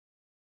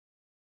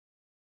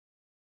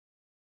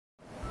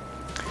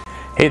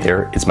Hey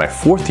there, it's my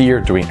 4th year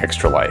doing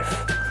Extra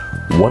Life.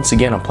 Once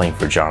again, I'm playing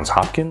for Johns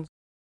Hopkins.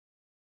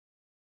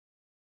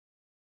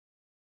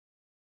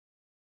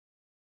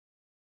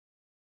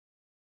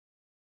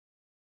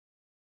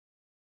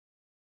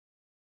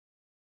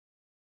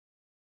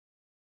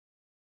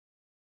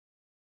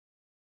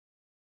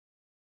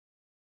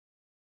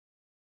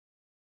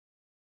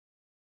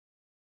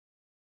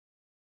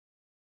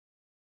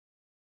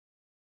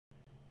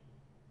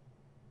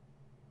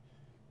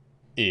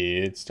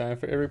 It's time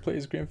for Every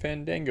Plays Grim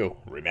Fandango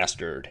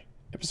Remastered,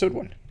 Episode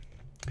 1.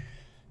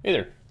 Hey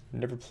there,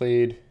 never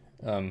played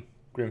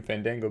Grim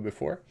Fandango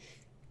before,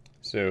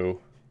 so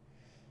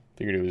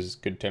figured it was as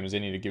good time as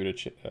any to give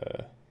it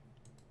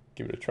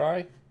a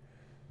try.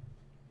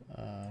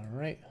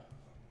 Alright,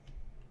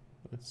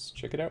 let's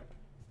check it out.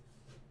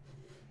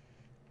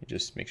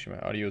 Just make sure my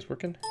audio is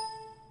working.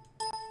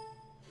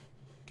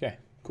 Okay,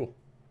 cool.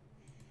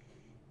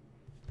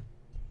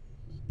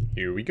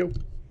 Here we go.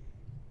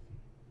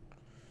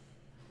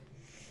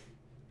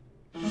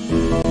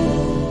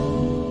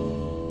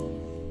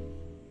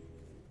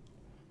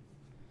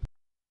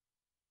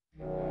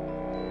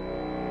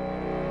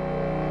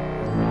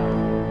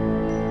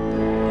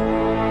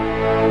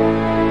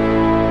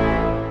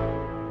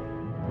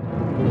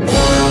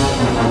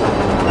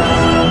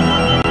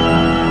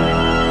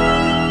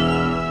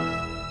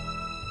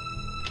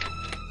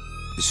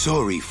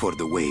 Sorry for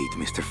the wait,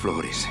 Mr.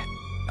 Flores.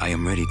 I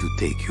am ready to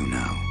take you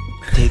now.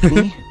 Take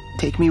me?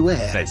 Take me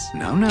where? Nice.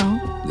 Now,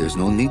 there's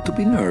no need to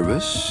be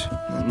nervous.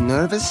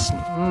 Nervous?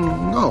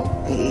 No.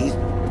 It's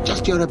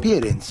just your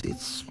appearance.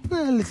 It's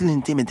a little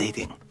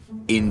intimidating.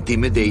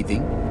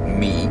 Intimidating?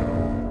 Me?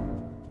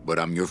 But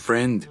I'm your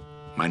friend.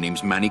 My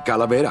name's Manny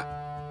Calavera.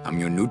 I'm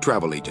your new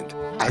travel agent.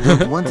 I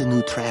don't want a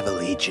new travel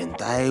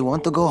agent. I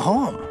want to go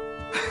home.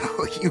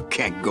 You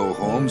can't go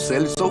home,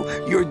 Celso.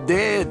 You're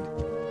dead.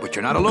 But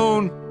you're not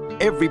alone.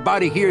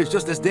 Everybody here is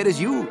just as dead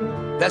as you.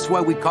 That's why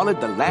we call it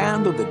the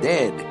land of the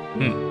dead.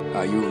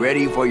 Are you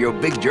ready for your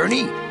big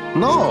journey?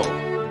 No.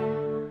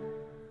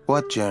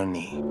 What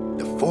journey?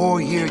 The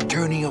 4-year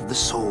journey of the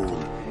soul.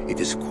 It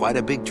is quite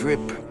a big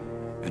trip.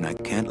 And I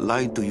can't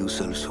lie to you,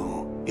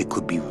 Celso. It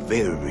could be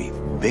very,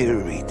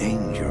 very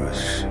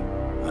dangerous.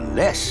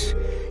 Unless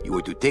you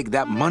were to take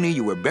that money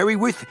you were buried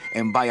with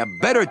and buy a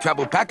better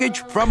travel package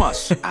from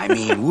us. I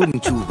mean,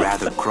 wouldn't you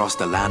rather cross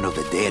the land of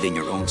the dead in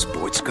your own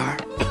sports car?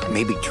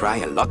 Maybe try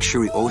a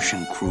luxury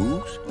ocean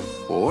cruise?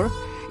 Or,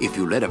 if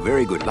you led a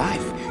very good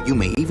life, you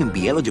may even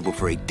be eligible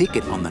for a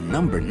ticket on the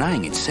number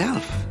 9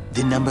 itself.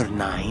 The number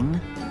 9?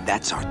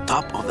 That's our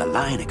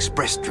top-of-the-line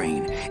express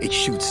train. It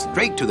shoots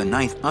straight to the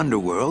 9th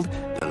underworld,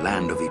 the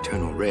land of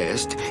eternal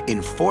rest,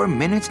 in 4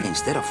 minutes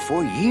instead of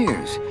 4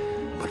 years.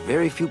 But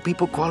very few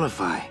people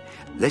qualify.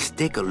 Let's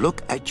take a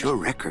look at your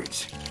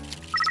records.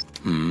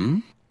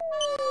 Well,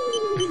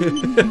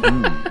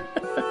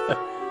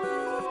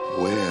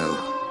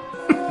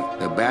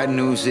 the bad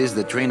news is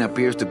the train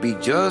appears to be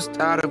just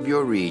out of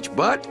your reach,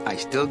 but I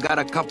still got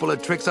a couple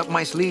of tricks up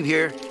my sleeve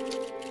here.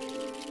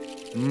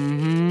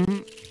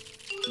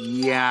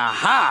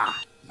 Yaha!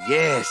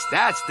 Yes,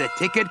 that's the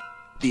ticket.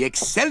 The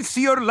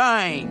Excelsior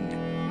line.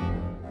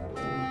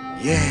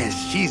 Yes,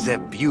 she's a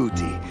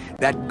beauty.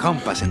 That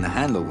compass in the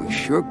handle will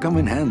sure come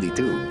in handy,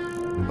 too.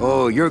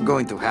 Oh, you're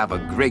going to have a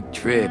great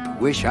trip.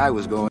 Wish I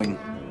was going.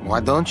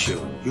 Why don't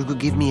you? You could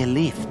give me a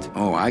lift.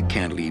 Oh, I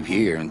can't leave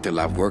here until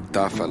I've worked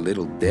off a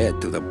little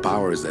debt to the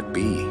powers that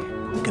be.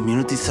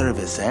 Community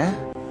service, eh?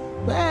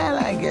 Well,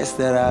 I guess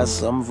there are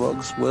some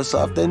folks worse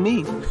off than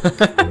me.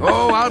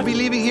 Oh, I'll be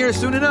leaving here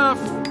soon enough.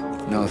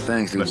 No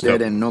thanks to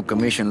dead and no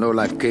commission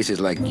low-life cases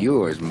like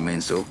yours,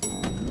 Menso.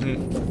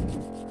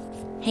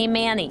 Hey,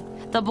 Manny.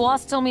 The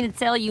boss told me to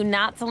tell you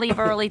not to leave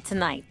early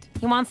tonight.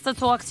 He wants to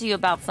talk to you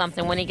about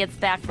something when he gets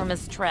back from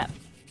his trip.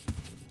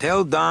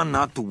 Tell Don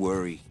not to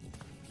worry.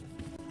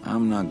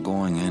 I'm not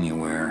going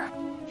anywhere.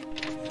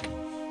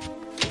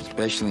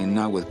 Especially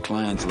not with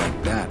clients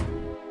like that.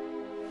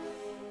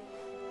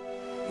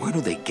 Where do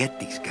they get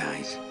these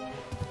guys?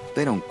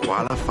 They don't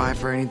qualify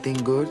for anything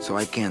good, so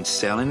I can't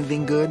sell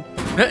anything good.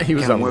 He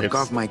was can't on work lips.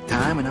 off my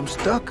time, and I'm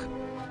stuck.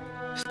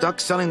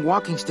 Stuck selling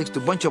walking sticks to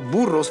a bunch of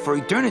burros for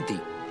eternity.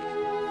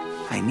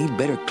 I need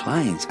better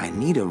clients. I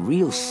need a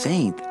real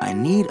saint. I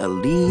need a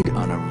lead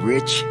on a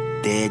rich,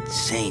 dead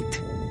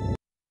saint.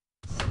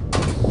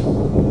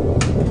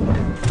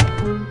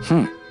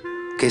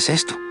 ¿Qué es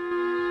esto?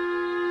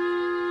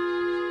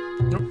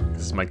 Nope,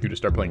 this is my cue to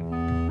start playing.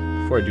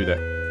 Before I do that,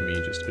 let me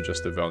just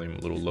adjust the volume a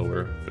little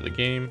lower for the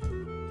game.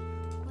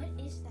 What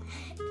is that?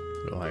 A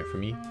little higher for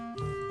me.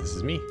 This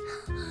is me.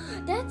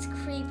 That's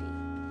creepy.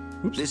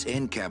 Oops. This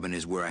end cabin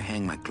is where I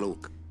hang my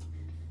cloak.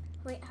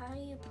 Wait, how do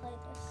you play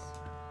this?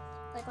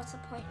 Like, what's the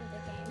point of the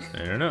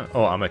game? I don't know.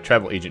 Oh, I'm a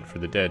travel agent for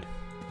the dead.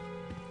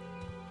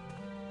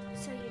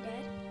 So you're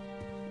dead?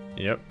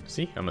 Yep.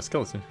 See, I'm a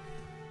skeleton.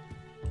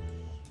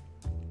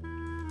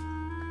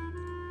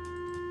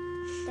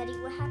 Daddy,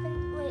 what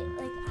happened? Wait,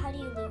 like, how do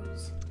you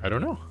lose? I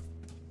don't know.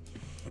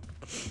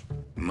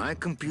 My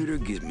computer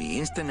gives me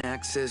instant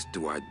access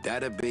to our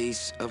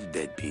database of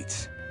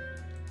deadbeats.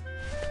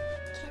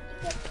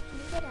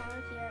 get out of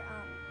your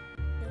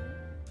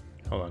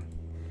thing? Hold on.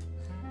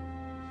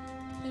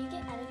 Can you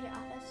get out of your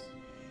office?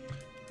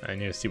 I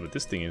need to see what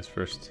this thing is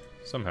first,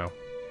 somehow.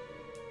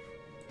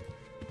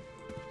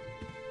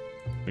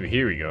 Maybe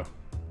here we go.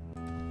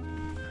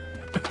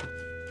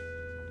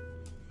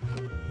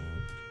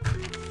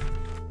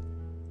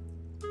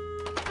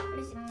 What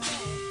is it?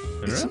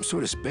 It's some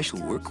sort of special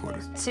work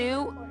order.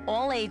 To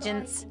all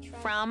agents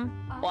from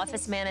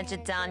Office Manager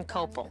Don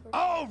Copel.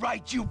 All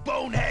right, you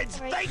boneheads,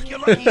 thank your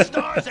lucky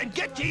stars and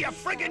get to your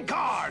friggin'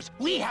 cars.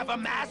 We have a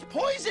mass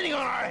poisoning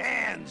on our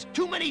hands.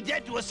 Too many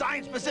dead to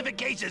assign specific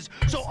cases,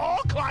 so all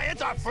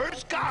clients are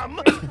first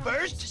come,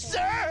 first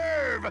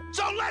serve.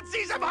 So let's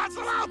see some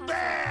hustle out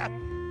there.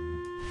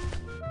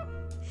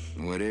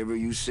 Whatever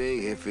you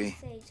say, Jefe.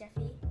 Say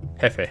Jeffy.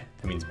 Jefe,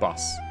 that means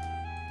boss.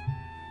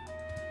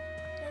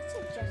 That's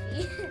it,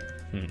 Jeffy.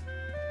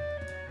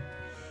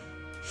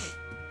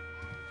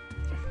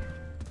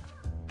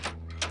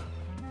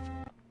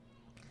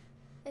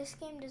 This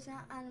game does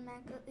not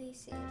automatically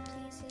save.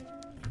 Please save.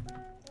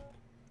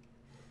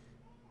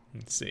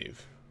 Let's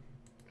save.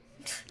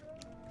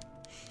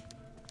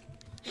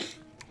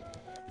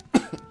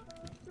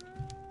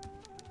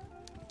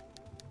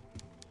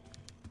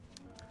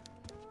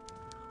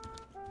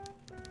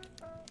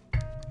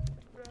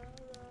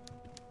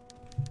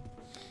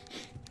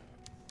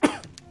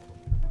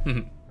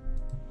 Who's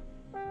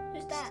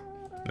that?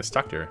 That's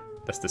doctor.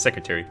 That's the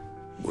secretary.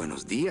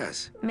 Buenos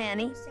dias.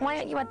 Manny, why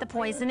aren't you at the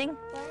poisoning?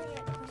 Why are you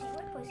at the poisoning?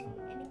 What poisoning?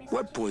 Any message?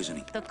 What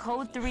poisoning? The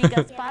Code 3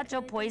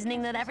 gazpacho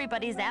poisoning that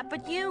everybody's at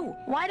but you.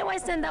 Why do I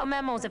send out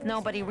memos if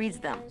nobody reads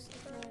them?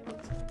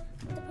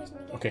 The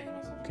poisoning again? Okay, Any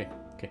message? okay,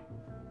 okay.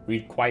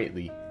 Read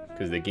quietly,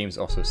 because the game's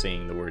also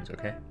saying the words,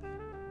 okay?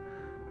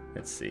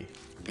 Let's see.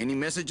 Any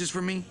messages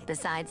for me?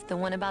 Besides the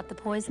one about the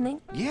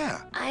poisoning?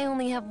 Yeah. I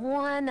only have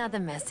one other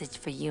message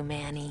for you,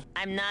 Manny.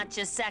 I'm not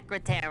your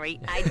secretary.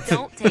 I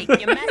don't take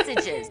your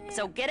messages.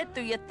 So get it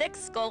through your thick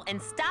skull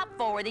and stop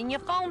forwarding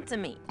your phone to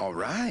me. All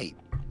right.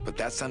 But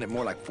that sounded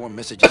more like 4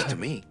 messages to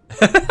me.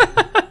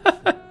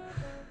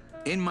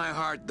 In my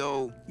heart,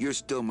 though, you're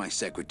still my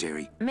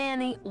secretary.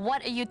 Manny,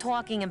 what are you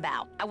talking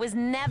about? I was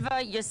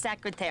never your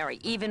secretary,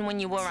 even when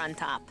you were on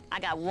top.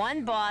 I got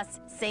one boss,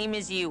 same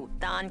as you,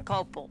 Don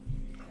Copel.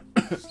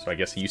 So I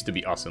guess he used to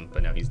be awesome,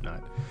 but now he's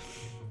not.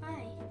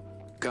 Hi.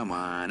 Come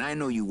on, I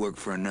know you work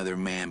for another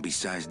man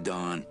besides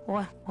Don.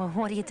 What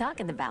are you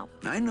talking about?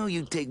 I know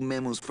you take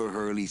memos for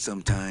Hurley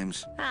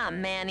sometimes. Ah,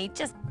 Manny,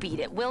 just beat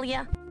it, will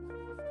ya?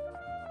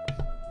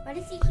 Why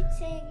does he keep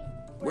saying?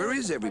 Where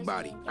is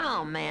everybody?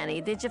 Oh, Manny,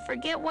 did you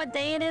forget what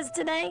day it is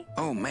today?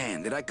 Oh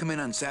man, did I come in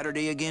on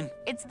Saturday again?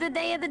 It's the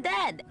Day of the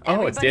Dead.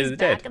 Oh, it's Day of the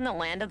Dead. Back in the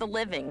land of the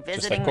living, like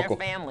visiting their Coco.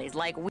 families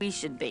like we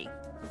should be.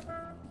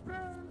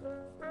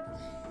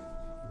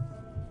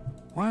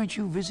 Why aren't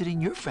you visiting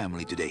your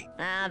family today?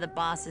 Ah, the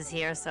boss is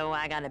here, so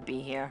I gotta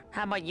be here.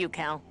 How about you,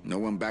 Cal? No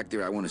one back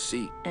there I want to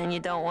see. And you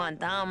don't want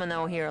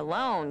Domino here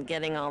alone,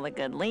 getting all the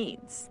good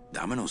leads.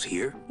 Domino's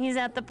here? He's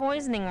at the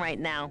poisoning right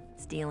now,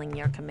 stealing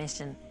your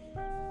commission.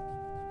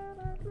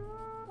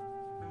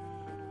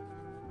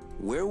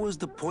 Where was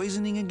the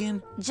poisoning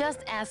again? Just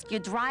ask your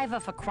driver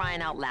for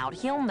crying out loud.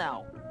 He'll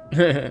know.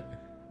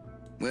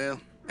 Well,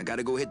 I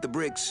gotta go hit the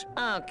bricks.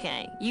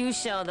 Okay, you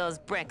show those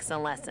bricks a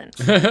lesson.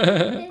 See,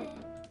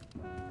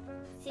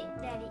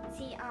 Daddy.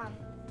 See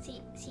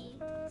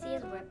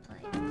his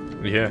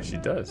wordplay. Yeah, she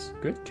does.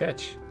 Good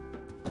catch.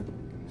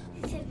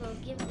 He said we'll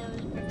give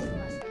those bricks a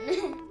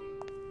lesson.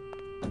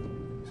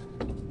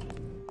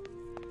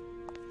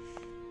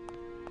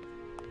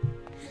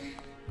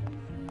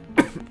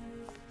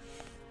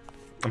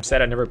 I'm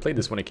sad I never played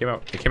this when it came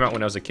out. It came out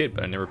when I was a kid,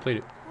 but I never played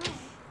it.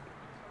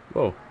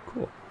 Whoa,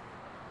 cool.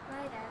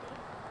 Why,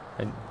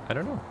 Daddy? I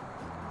don't know.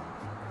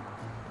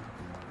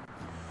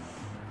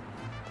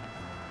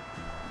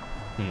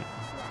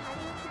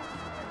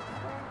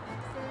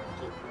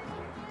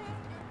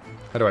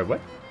 How do I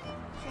what?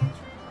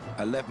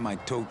 I left my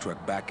tow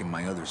truck back in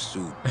my other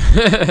suit.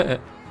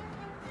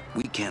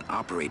 We can't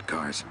operate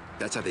cars.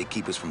 That's how they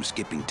keep us from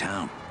skipping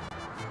town.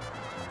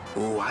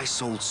 Oh, I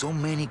sold so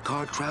many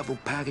car travel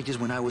packages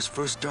when I was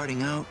first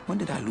starting out. When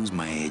did I lose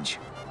my edge?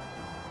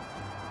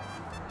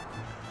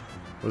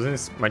 Wasn't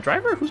this my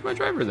driver? Who's my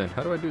driver then?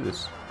 How do I do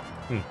this?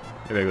 Maybe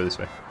I go this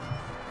way.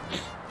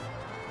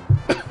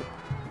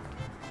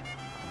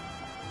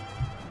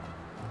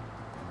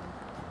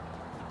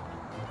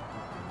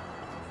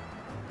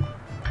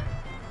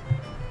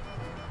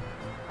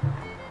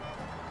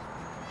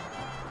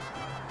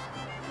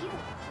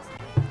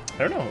 I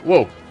don't know.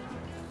 Whoa.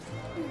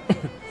 Look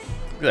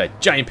at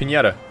that giant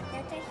pinata.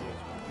 That's a huge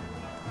pinata.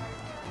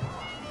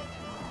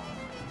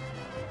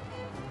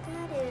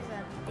 That is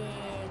a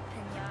big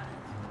pinata.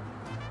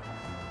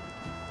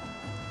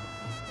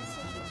 That's a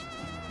huge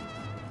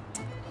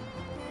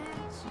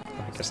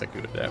pinata. I guess I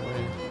could go that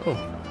way. Oh,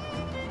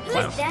 Who's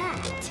Wow.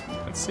 that?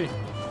 let's see.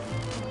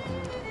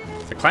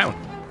 It's a clown.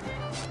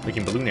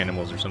 Making balloon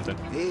animals or something.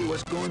 Hey,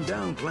 what's going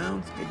down,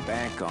 clown? Hey,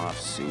 back off,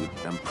 suit.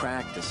 I'm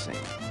practicing.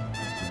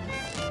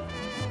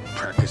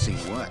 Practicing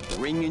what?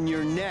 Ring in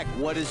your neck.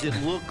 What does it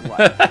look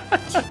like?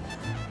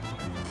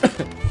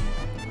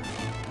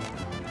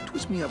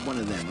 Twist me up one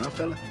of them, huh,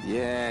 fella?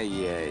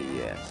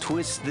 Yeah.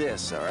 Twist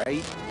this, all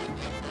right?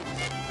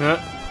 Huh?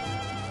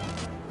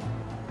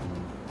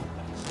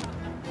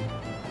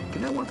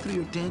 Can I walk through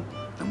your tent?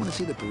 I want to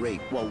see the parade.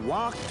 Well,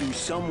 walk through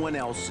someone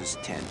else's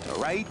tent,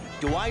 all right?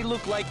 Do I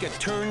look like a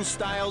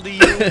turnstile to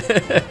you?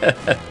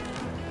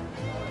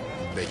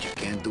 Bet you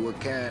can't do a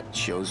cat.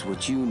 Shows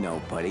what you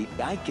know, buddy.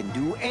 I can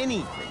do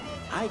anything.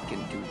 I can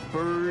do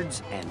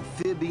birds,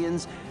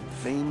 amphibians,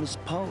 famous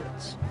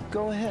poets.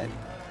 Go ahead.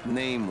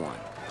 Name one.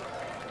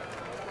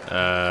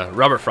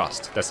 Robert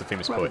Frost. That's the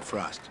famous Robert poet.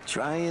 Frost.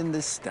 Trying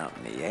to stump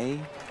me, eh?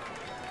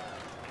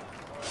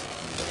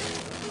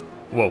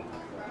 Whoa.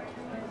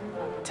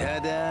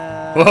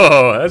 Ta-da!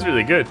 Whoa, that's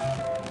really good.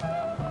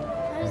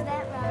 What is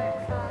that,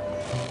 Robert?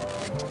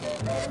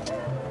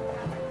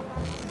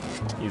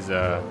 He's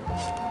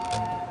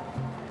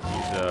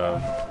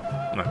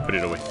no, put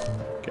it away.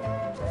 Okay.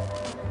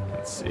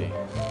 Let's see.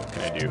 What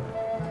can I do?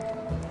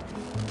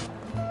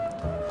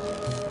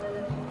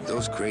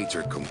 Those crates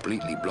are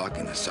completely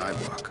blocking the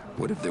sidewalk.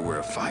 What if there were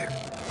a fire?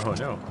 Oh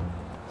no.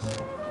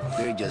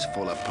 They're just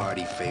full of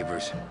party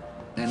favors.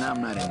 And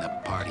I'm not in the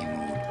party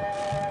mood.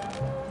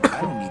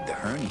 I don't need the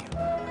hernia.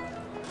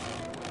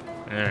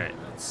 Alright,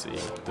 let's see.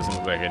 Doesn't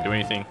look like I can do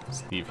anything.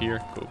 Let's leave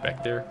here. Go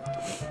back there.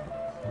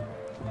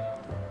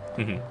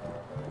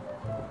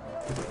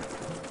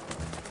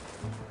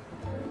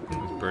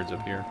 There's birds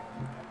up here.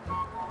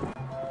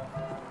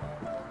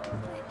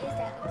 What is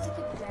that? Looks like a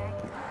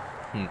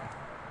dragon.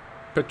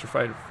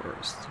 Petrified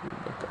forest.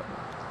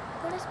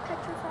 What is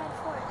petrified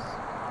forest?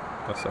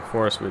 That's a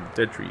forest with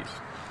dead trees.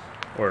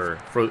 Or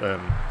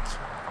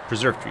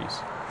preserved trees.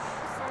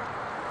 What's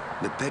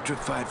that? The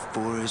petrified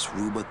forest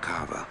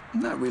Rubacava.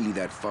 Not really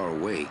that far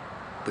away,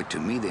 but to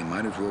me they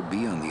might as well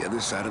be on the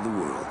other side of the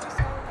world.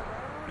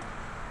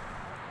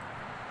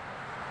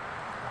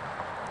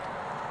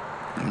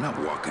 I'm not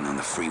walking on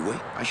the freeway.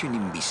 I shouldn't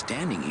even be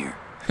standing here.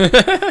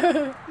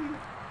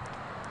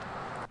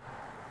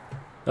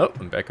 Oh,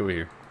 I'm back over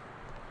here.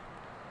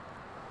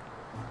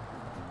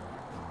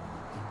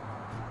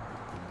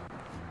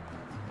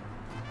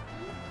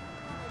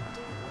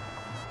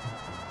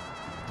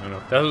 I don't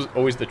know. That was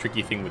always the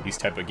tricky thing with these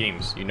type of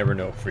games. You never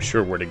know for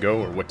sure where to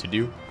go or what to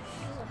do.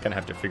 Kind of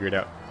have to figure it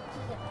out.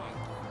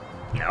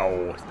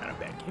 No, it's not a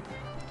bad game.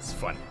 It's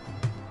fun.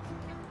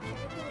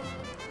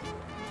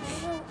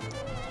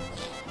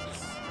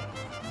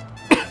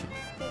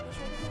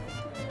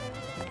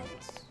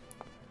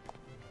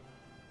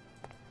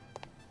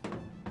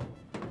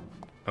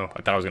 Oh,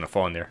 I thought I was gonna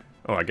fall in there.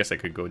 Oh, I guess I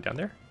could go down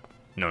there?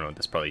 No,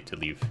 that's probably to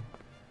leave.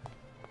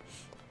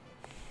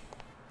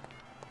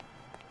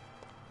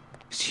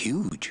 It's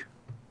huge.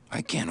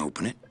 I can't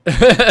open it.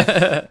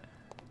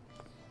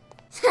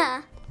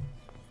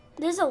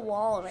 There's a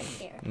wall right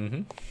there.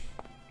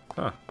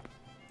 Huh.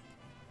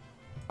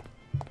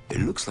 It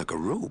looks like a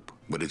rope,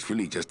 but it's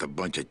really just a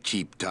bunch of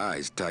cheap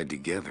ties tied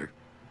together.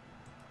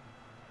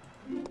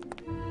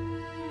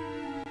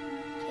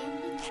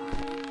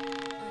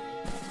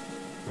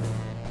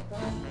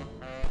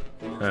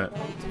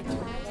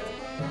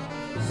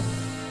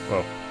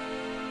 Whoa.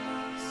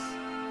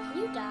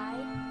 Can you die?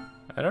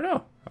 I don't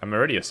know. I'm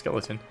already a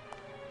skeleton.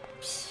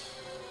 Guess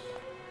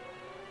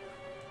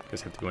I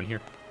have to go in here.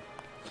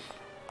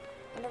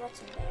 I wonder what's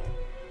in there.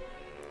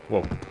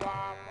 Whoa.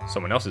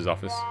 Someone else's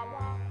office. You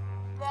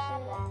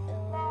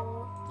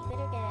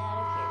better get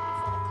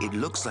out of here before It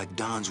looks like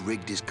Don's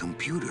rigged his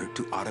computer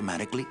to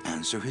automatically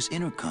answer his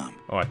intercom.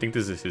 Oh, I think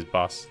this is his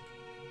boss.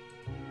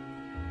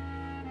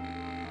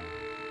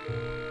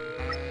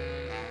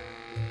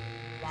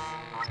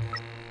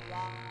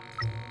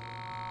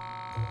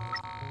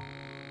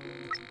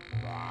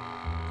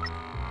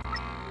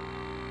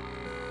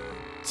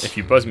 If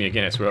you buzz me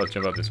again, I swear I'll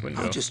jump out this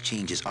window. I'll just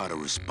change his auto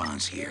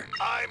response here.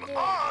 I'm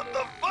on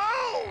the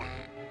phone!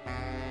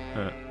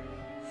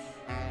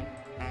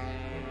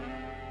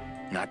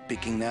 Not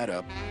picking that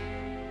up.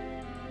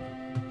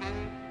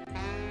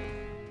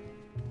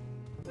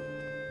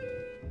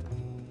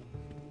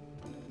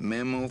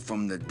 Memo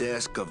from the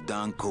desk of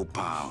Don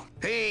Copal.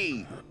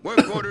 Hey,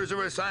 work orders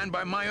are assigned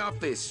by my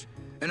office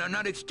and are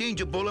not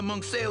exchangeable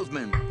among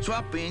salesmen.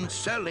 Swapping,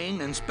 selling,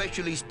 and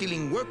especially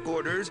stealing work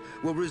orders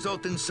will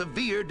result in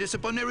severe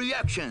disciplinary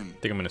action.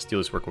 I think I'm gonna steal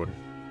this work order.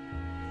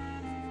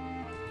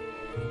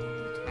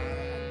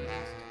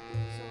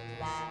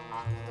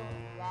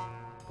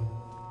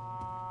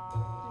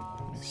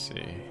 Let me see.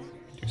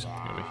 Do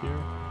something over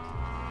here.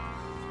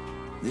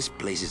 This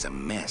place is a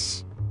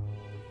mess.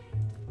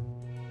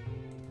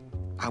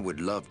 I would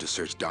love to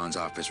search Don's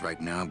office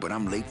right now, but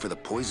I'm late for the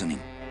poisoning.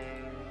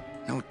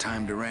 No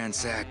time to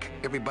ransack.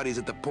 Everybody's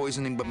at the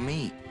poisoning but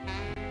me.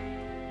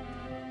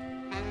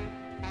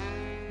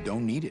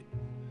 Don't need it.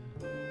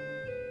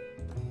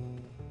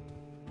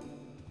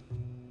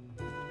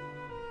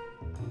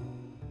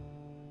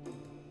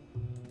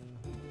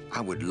 I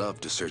would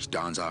love to search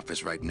Don's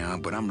office right now,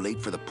 but I'm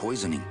late for the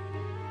poisoning.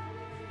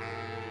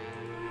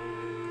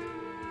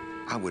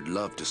 I would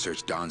love to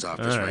search Don's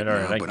office Alright, right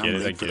alright, now, I but get I'm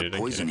it, I late for get the it, I get it.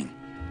 poisoning.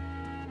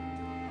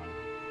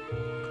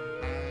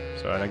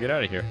 So how'd I get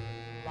out of here?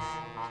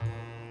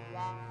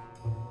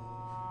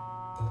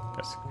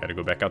 Guess gotta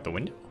go back out the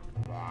window.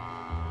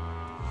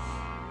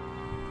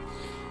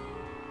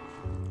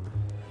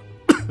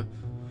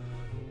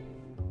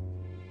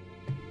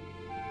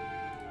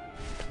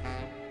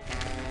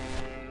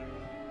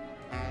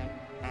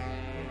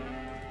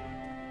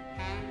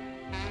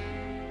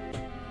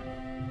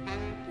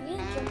 You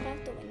gonna jump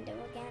out the window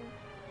again?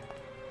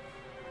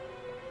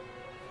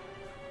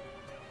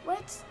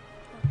 What?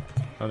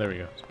 Oh, there we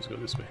go. Let's go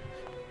this way.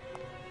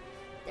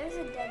 There's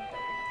a dead bird.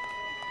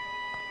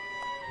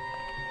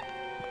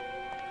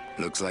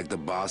 Looks like the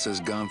boss has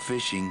gone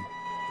fishing.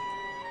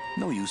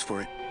 No use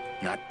for it.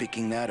 Not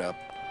picking that up.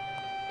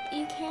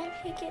 You can't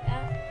pick it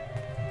up.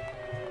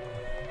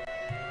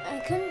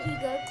 Couldn't you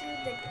go through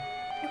the...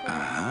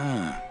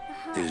 Uh-huh.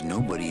 There's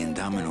nobody in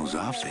Domino's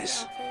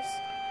office.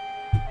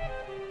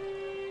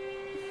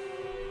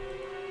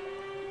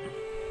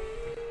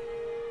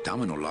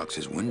 Domino locks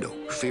his window.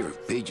 Fear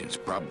of pigeons,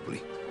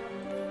 probably.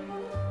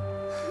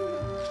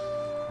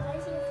 Why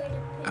is he afraid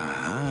of pigeons?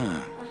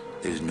 Uh-huh.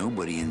 There's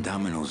nobody in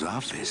Domino's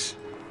office.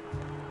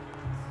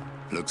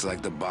 Looks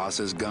like the boss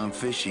has gone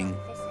fishing.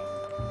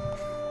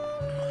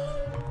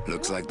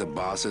 Looks like the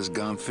boss has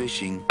gone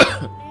fishing.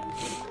 I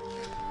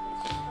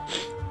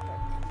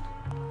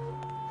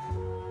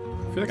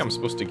feel like I'm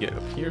supposed to get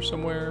up here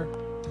somewhere.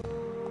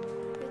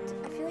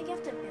 I feel like you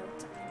have to build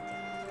something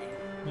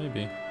there.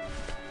 Maybe.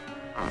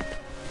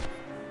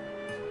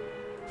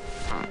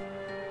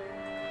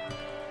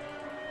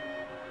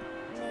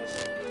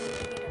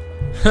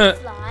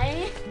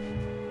 Fly?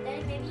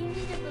 Then maybe you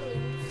need a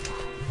balloon to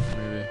fly.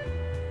 Maybe.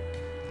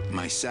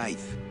 My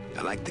scythe.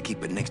 I like to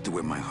keep it next to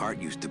where my heart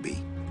used to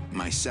be.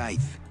 My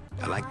scythe.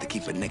 I like to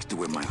keep it next to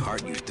where my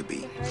heart used to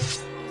be.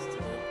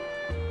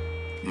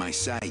 My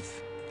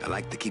scythe. I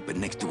like to keep it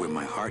next to where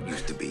my heart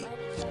used to be.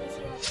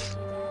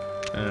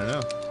 I don't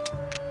know.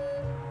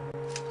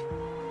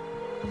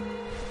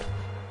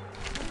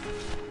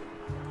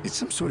 It's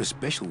some sort of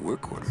special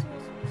work order.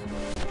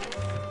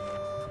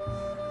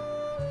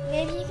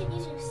 Maybe you can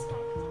use your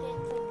stack to get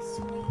like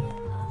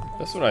swinging off.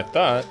 That's what I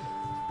thought.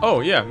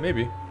 Oh, yeah,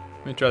 maybe.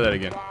 Let me try that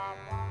again.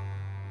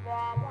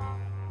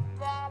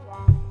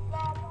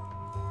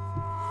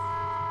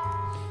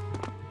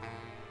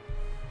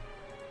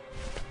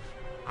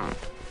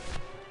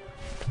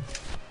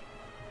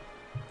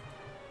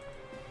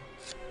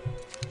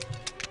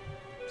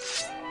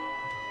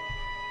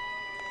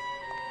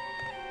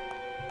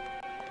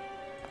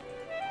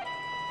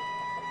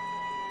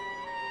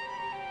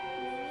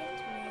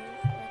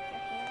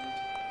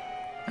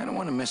 I don't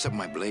want to mess up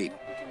my blade.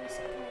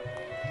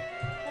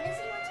 Why does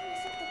he want to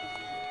mess up the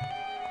blade?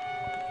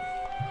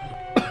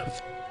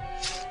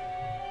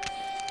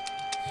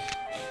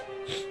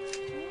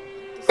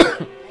 Like,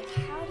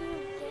 how do you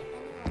get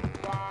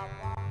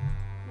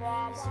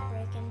anyone to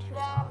break into his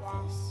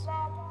office?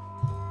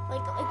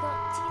 Like, see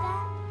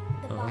that?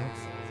 The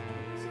boxes.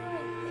 See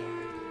right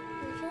there?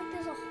 I feel like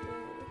there's a hole.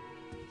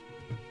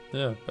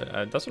 Yeah,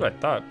 but that's what I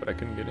thought, but I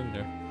couldn't get in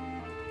there.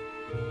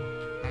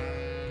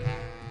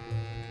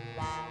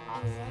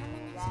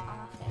 Examine his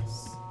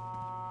office.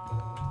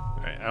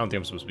 Alright, I don't think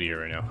I'm supposed to be here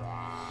right now.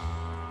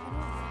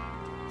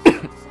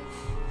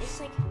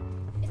 It's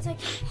like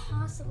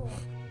impossible.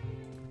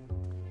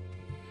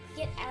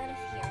 Get out of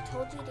here. I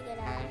told you to get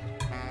out of here.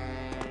 Can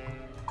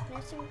I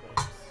have some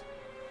grapes?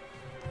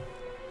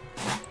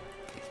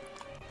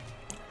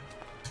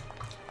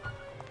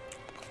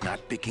 Not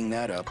picking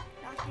that up.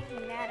 Not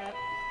picking that up.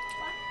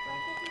 What? Why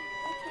can't we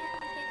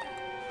pick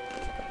up?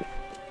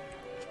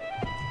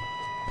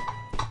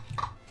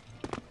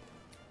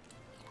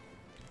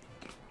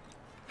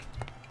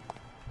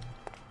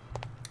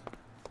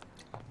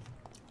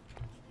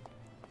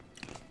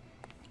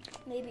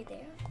 Maybe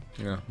there.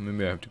 Yeah,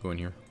 maybe I have to go in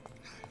here.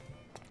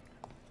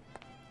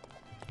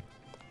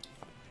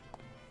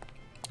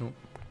 Nope.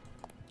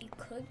 You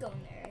could go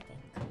in there, I think.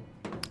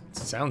 It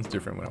sounds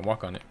different when I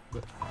walk on it.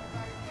 But...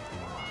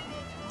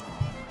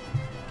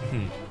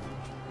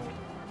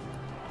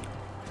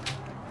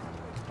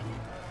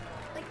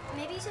 Like,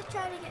 maybe you should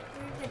try to get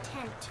through the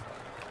tent.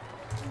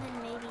 And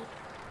then maybe...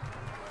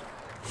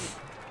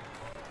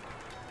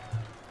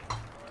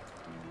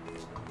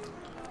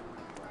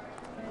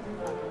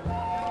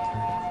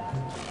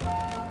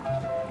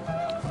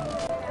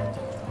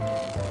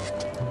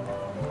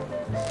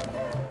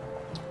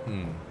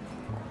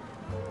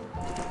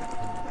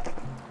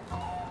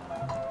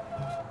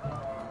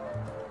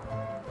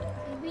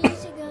 Maybe you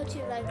should go to,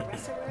 like,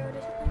 Russell Road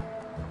or something.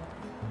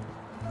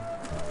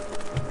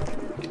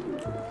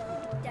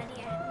 Daddy, I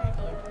have an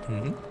idea.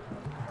 Mm-hmm.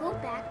 Go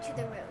back to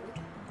the road.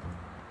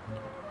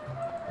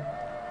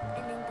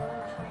 And then go on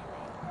the highway.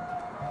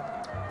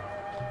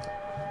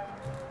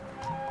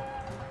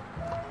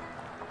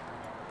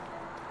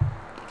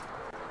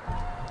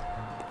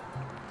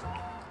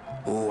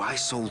 Oh, I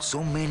sold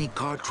so many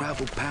car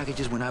travel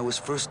packages when I was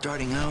first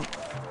starting out.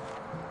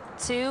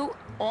 2,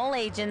 all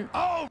agent.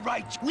 All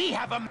right, we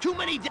have too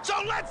many, so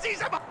let's see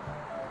some.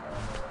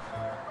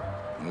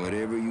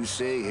 Whatever you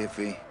say, Jefe.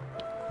 We're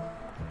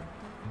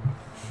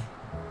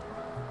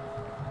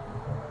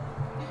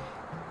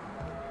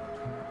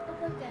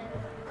good.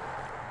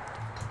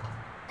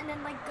 And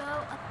then like go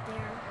up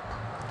there.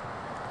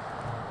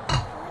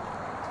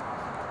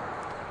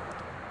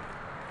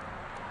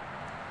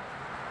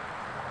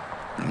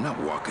 I'm not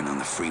walking on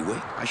the freeway.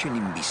 I shouldn't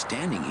even be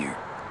standing here.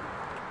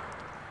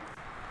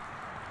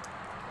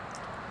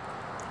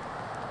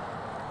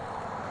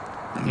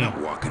 I'm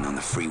not walking on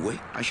the freeway.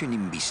 I shouldn't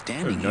even be I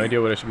standing have no here.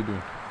 idea what I should be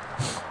doing.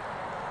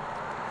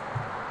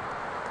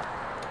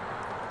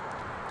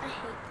 I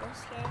hate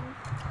this game.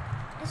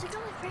 It's like, oh,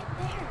 like right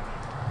there.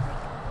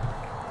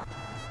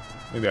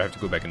 Maybe I have to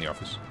go back in the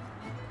office.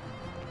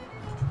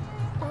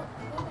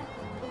 Like, go back.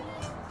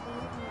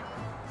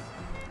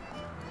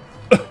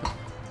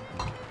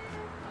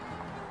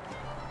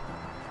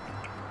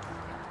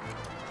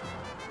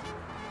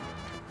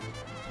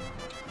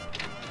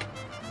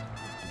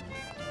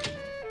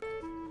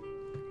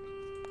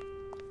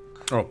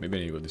 Oh, maybe I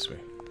need to go this way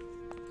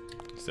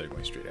instead of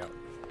going straight out.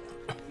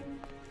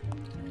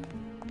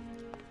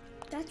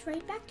 That's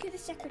right back to the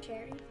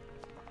secretary.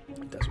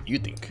 That's what you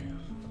think.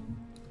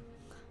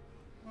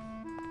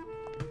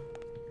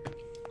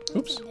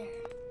 What's Oops. in there?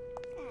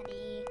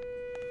 Daddy.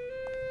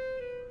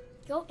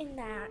 Go in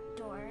that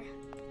door.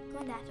 Go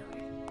in that door.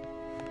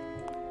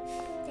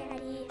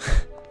 Daddy.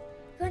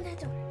 Go in that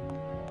door.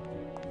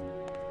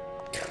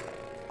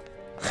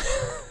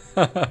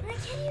 Why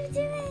can't you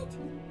do it?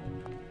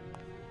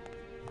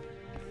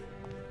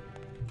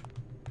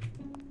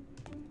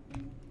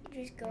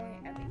 You're just going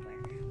everywhere.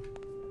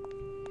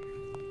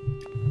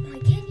 Why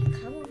can't you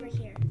come over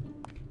here?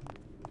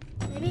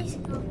 Maybe you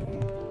should go over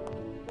there.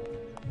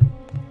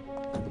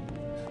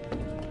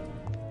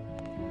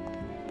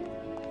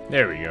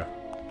 There we go.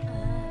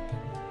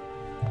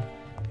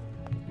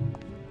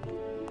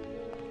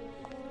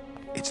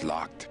 It's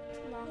locked.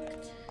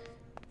 Locked.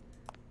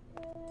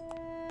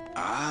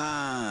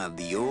 Ah,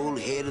 the old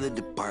head of the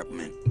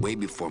department. Way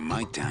before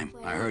my time.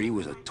 I heard he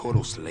was a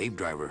total slave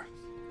driver.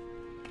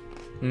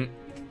 Hmm.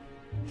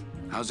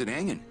 How's it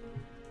hanging?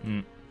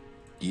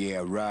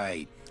 Yeah,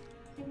 right.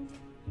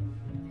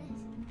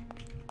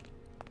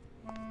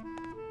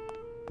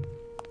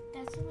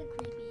 That's really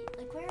creepy.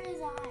 Like, where are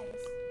his eyes?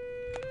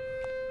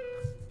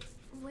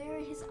 Where are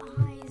his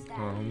eyes, Dad?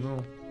 Oh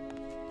no.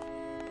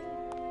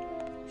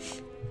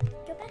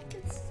 Go back to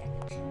the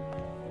section.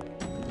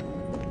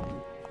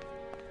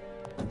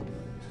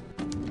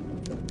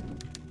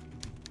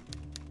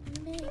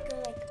 Maybe go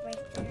like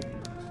right there.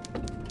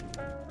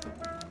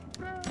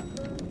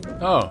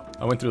 Oh,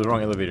 I went through the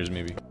wrong elevators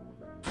maybe.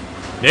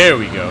 There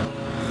we go. I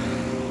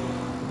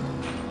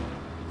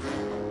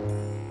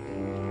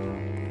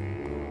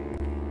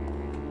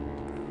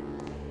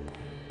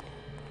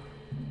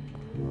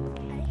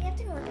think you have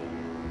to go there.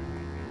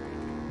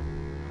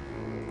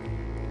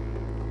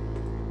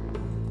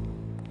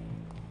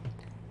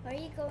 Why are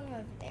you going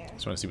over there?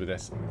 Just want to see what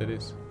that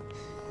is.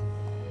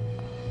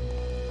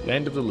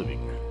 Land of the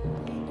living.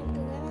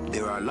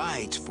 There are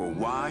lights for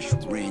wash,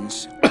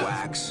 rinse,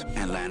 wax,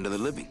 and land of the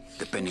living,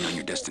 depending on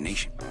your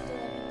destination.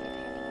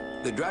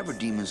 The driver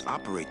demons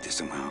operate this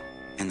somehow,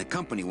 and the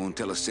company won't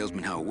tell a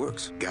salesman how it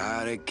works.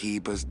 Gotta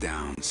keep us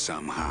down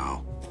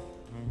somehow.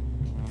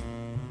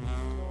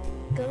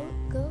 Go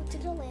to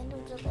the land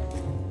of the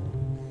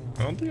living.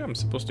 I don't think I'm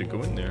supposed to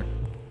go in there.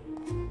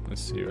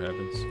 Let's see what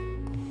happens.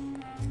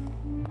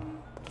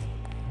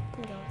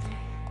 Go there.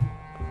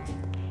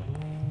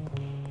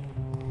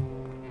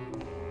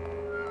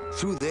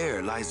 Through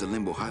there lies the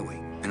Limbo Highway,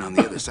 and on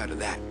the other side of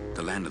that,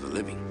 the land of the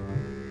living.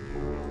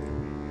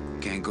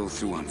 Can't go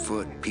through on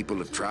foot. People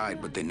have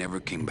tried, but they never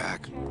came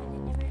back.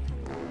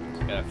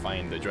 I gotta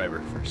find the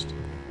driver first.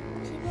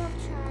 People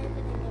have tried,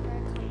 but they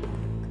never come back.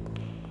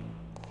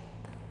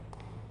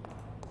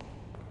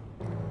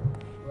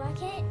 Why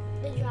can't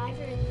the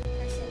driver and the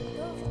person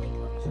go over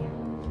here?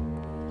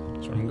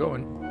 That's where I'm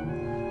going.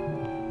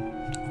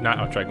 If not,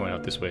 I'll try going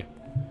out this way.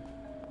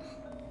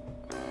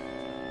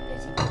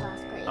 There's a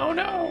glass grate. Oh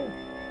no!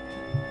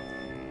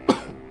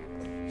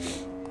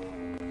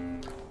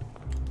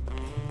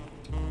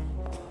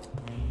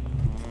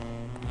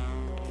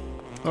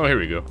 Oh, here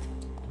we go.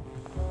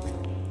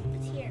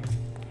 It's here.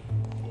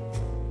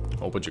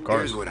 Whole bunch of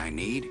cars. Here's what I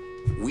need.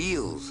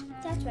 Wheels.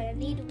 That's right, I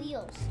need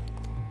wheels.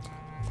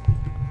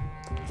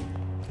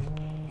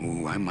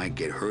 Ooh, I might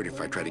get hurt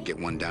if I try to get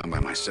one down by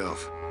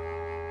myself.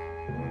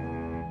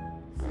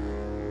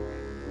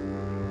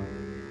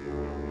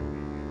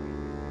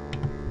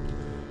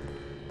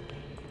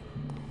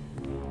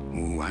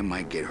 Ooh, I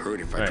might get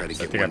hurt if I try to Alright,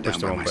 so I get think I one down pushed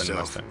the by wrong button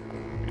last myself.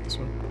 time. Maybe this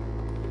one?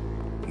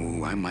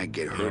 Ooh, I might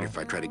get hurt No. if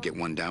I try to get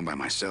one down by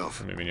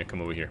myself. Or maybe I need to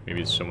come over here. Maybe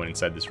there's someone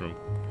inside this room.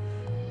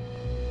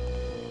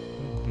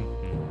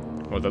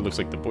 Oh, that looks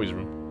like the boys'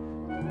 room.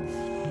 I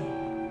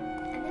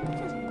think it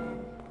just...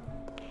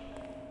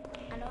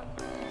 I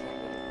can't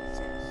read what it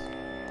says.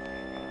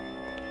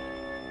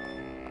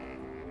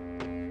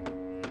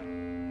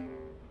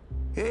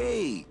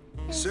 Hey,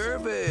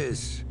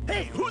 service.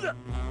 Hey, who the...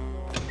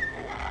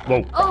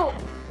 Whoa. Oh,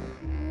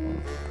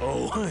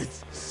 Oh,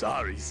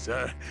 sorry,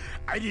 sir.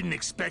 I didn't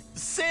expect...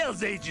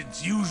 Sales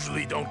agents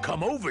usually don't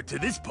come over to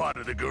this part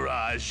of the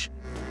garage.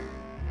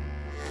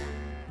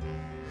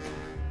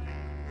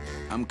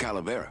 I'm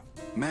Calavera.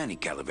 Manny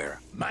Calavera.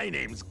 My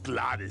name's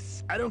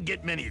Gladys. I don't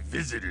get many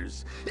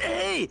visitors.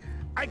 Hey,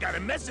 I got a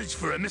message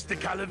for a Mr.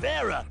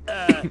 Calavera.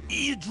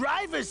 Your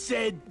driver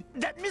said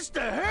that Mr.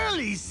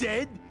 Hurley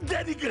said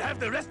that he could have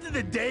the rest of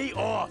the day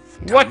off.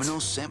 What? Domino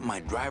sent my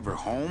driver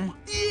home?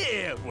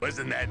 Yeah,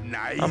 wasn't that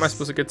nice? How am I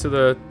supposed to get to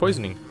the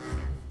poisoning?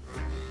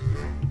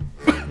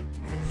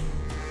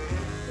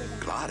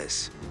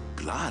 Gladys.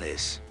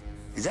 Gladys.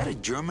 Is that a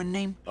German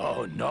name?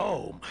 Oh,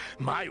 no.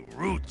 My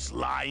roots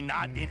lie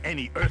not in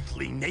any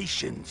earthly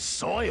nation's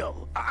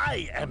soil.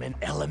 I am an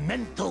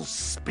elemental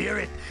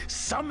spirit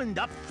summoned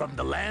up from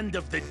the land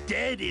of the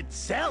dead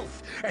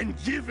itself and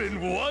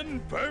given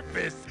one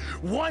purpose,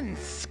 one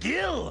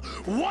skill,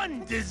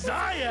 one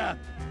desire.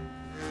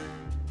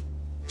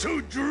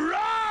 To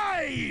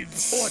drive!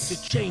 Or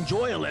to change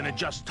oil and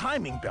adjust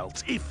timing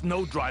belts if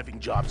no driving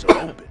jobs are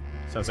open.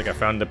 Sounds like I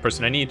found the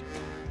person I need.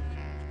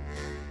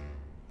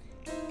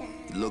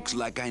 Looks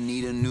like I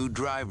need a new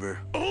driver.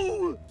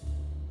 Oh,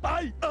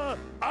 I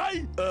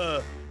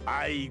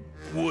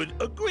would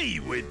agree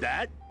with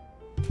that.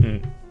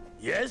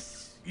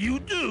 Yes, you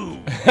do.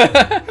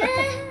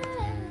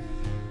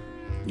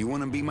 You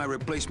want to be my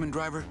replacement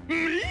driver?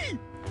 Me?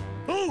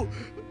 Oh,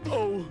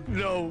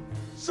 no.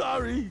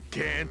 Sorry,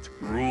 can't.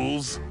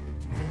 Rules.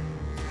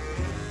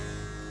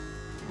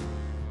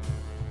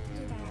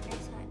 do that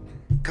next time.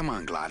 Come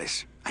on,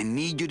 Gladys. I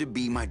need you to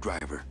be my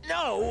driver.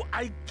 No,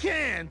 I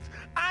can't.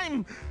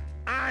 I'm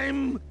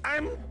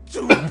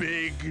too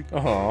big.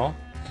 Aw.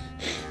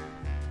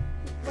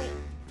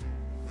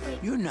 Wait,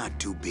 You're not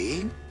too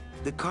big.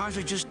 The cars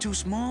are just too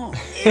small.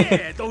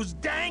 Yeah, those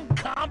dang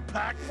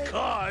compact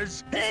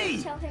cars.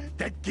 Hey, tell him-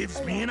 that gives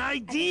Oh, me yeah, an I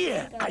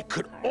idea. can I go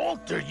could in the car.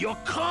 alter your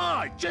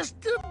car just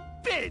a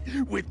bit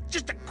with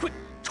just a quick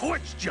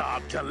torch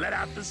job to let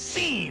out the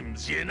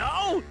seams, you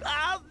know?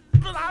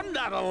 But I'm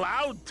not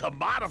allowed to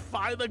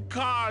modify the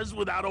cars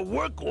without a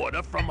work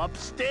order from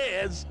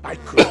upstairs. I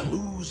could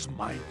lose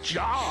my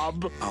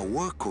job. A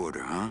work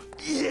order, huh?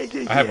 Yeah.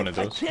 I have one of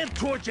those. I can't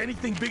torch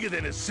anything bigger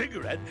than a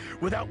cigarette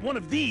without one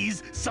of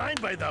these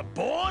signed by the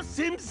boss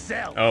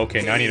himself. Oh,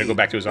 okay, now I need to go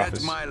back to his That's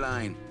office. my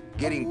line.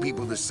 Getting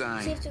people to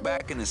sign.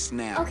 Back in a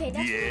snap. okay,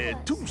 that's Yeah,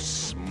 what it too was.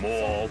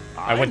 small.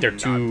 I went there I'm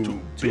too-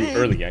 not too big.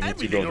 early. I need to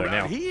Everything go there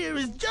around now. Here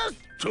is just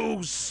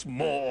too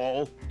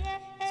small.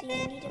 So you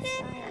need to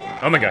find.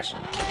 Oh my gosh.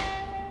 What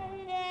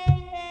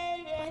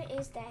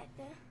is that?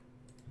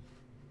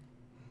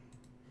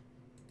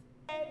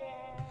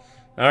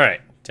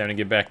 Alright, time to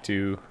get back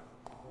to...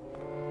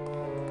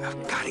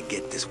 I've got to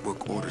get this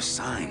work order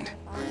signed.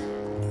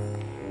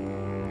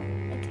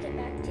 Let's get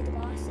back to the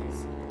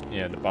bosses.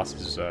 Yeah, the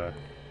boss's, You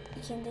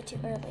came there too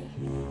early.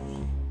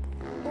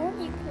 Or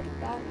you could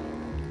have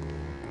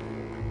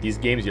gotten it. these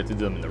games, you have to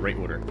do them in the right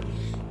order.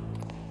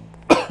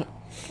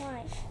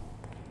 Why?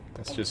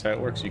 That's just how it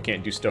works. You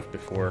can't do stuff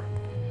before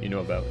you know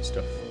about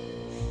stuff.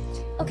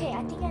 Okay,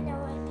 I think I know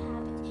what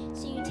happened.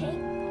 So you take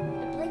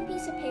a blank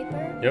piece of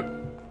paper, Yep,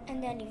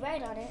 and then you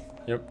write on it,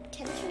 yep.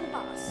 "Tend to the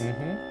boss,"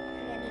 Mm-hmm,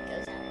 and then he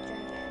goes out and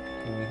drives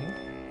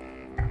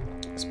back.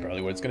 mm-hmm. That's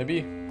probably what it's gonna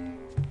be.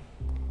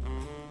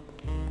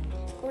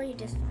 Or you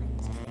just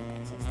find something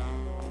that says that.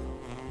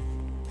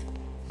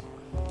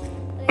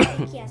 But I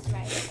think he has to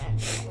write it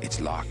then. It's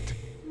locked.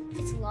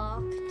 It's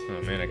locked.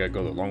 Oh man, I gotta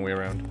go the long way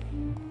around.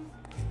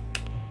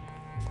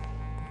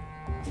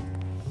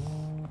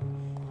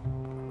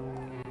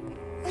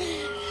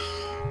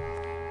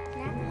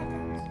 Can I have the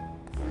headphones?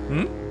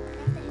 Hmm?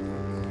 Can I have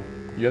the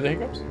headphones? You have the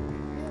hiccups? Can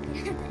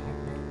I have the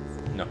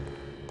headphones? No.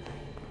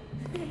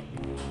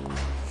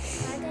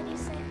 Why did you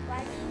say? Why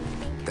do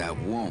you think That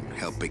won't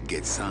help it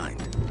get signed.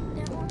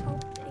 that won't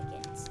help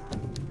it gets?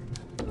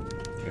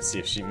 Let's see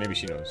if she, maybe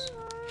she knows.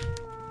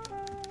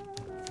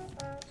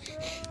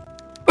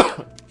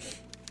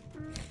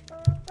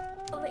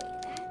 Oh wait,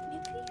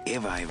 that maybe.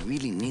 Eva, I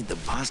really need the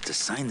boss to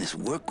sign this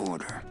work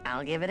order.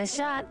 I'll give it a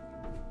shot.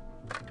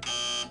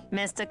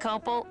 Mr.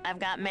 Copel, I've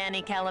got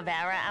Manny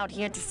Calavera out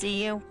here to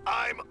see you.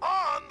 I'm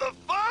on the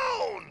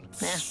phone.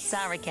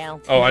 Sorry, Cal.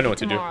 Oh, I know what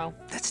to do. Tomorrow.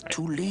 That's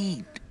too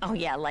late. Oh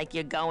yeah, like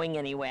you're going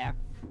anywhere.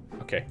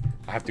 Okay,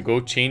 I have to go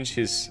change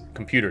his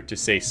computer to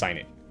say sign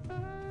it.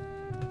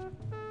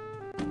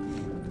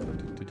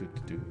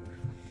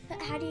 But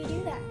how do you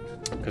do that?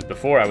 Because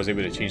before I was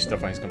able to change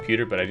stuff on his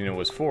computer, but I didn't know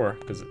what it was for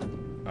because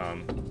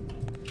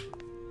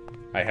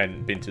I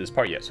hadn't been to this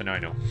part yet. So now I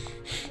know.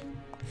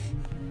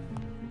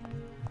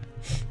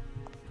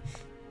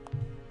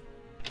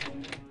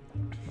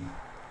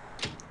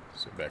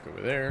 So back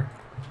over there,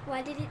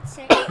 Why did it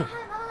say I'm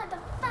on the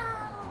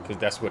phone? because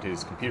that's what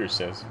his computer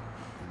says.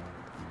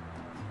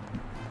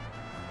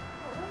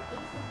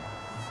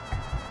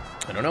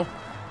 I don't know.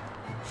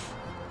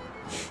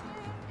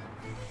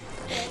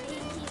 Maybe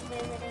he's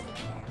visiting again.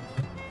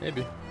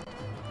 Maybe.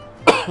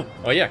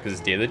 Oh yeah, because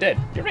it's Day of the Dead.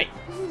 You're right.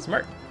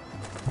 Smart.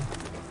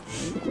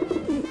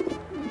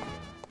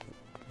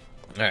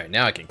 Alright,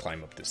 now I can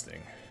climb up this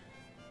thing.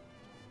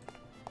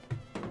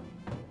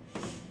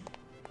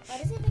 Why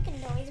does it make a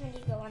noise when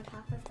you go on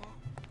top of that?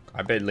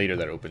 I bet later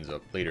that opens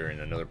up later in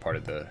another part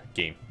of the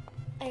game.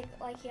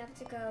 Like you have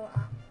to go,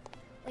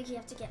 like you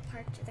have to get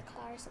parked to the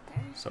car or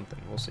something. Something,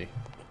 we'll see.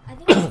 I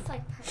think it's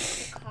like parked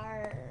to the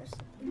car or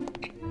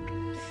something.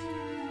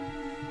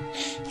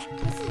 What's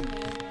his name,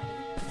 buddy?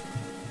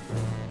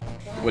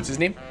 What's his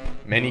name?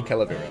 Manny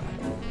Calavera.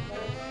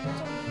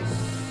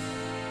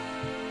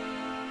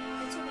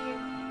 That's a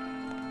weird.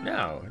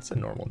 No, it's a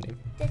normal name.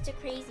 That's a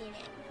crazy name.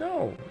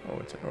 No,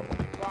 it's a normal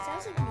name. It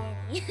sounds like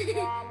Nanny.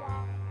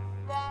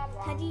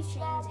 How do you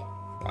change it?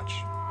 Watch.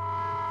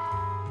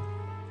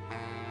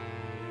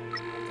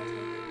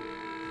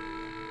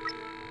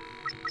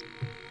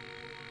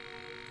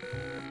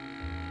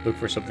 Look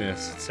for something that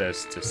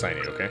says to sign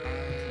it, okay?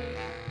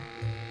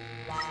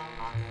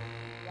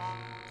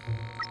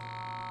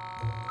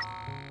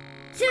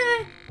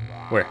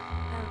 Where?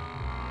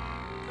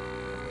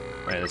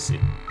 Alright, let's see.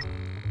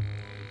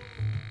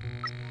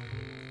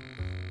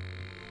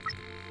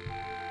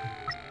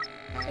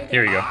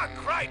 Here we go. Ah,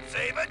 cripes,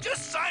 Ava,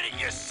 just sign it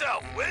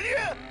yourself, will you?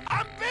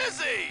 I'm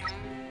busy.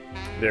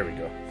 There we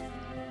go.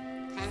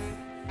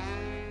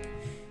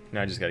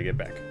 Now I just gotta get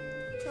back.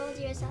 Told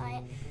you I saw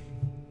it.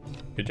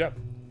 Good job.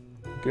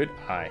 Good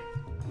eye.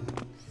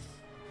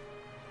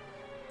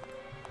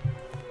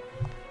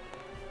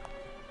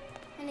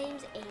 Her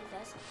name's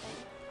Ava something.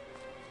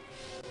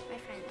 My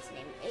friend's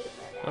name Ava.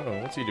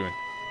 Uh-oh, what's he doing?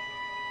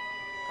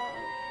 Oh.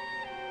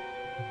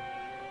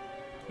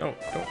 No,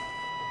 don't.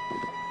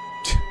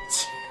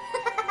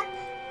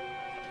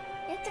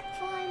 You have to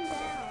climb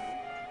down.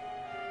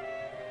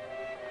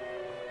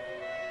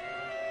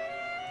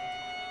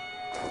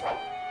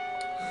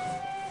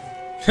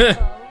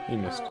 He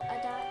missed. Oh, I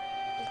thought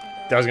you can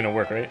go. That was gonna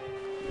work, right?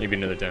 Maybe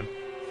another time.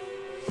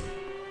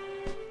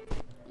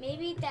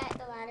 Maybe that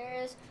the ladder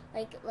is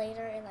like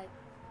later and like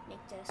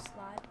make the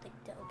slot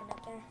like to open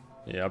up there.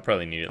 Yeah, I'll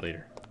probably need it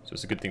later. So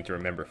it's a good thing to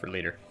remember for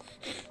later.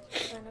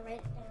 I'm gonna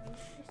write it down. Or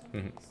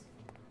something.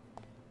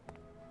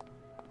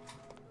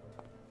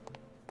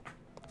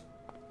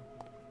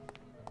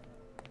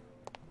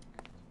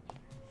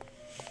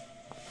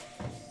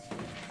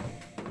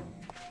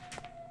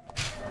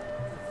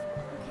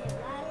 Okay,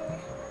 ladder.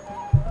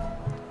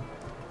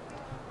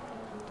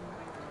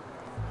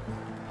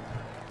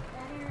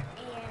 Ladder and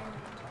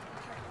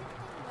apartment.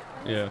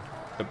 Yeah,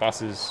 the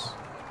boss's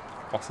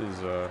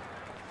Garage.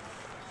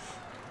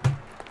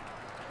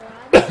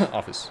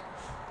 office.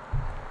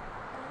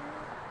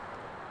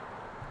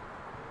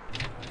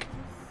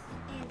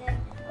 And then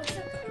what's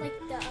the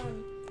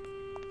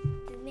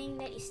thing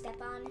that you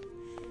step on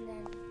and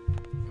then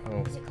Oh,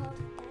 what's it called?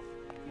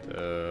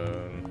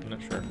 I'm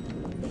not sure.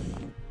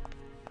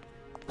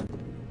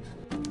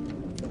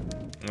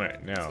 All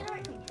right, now.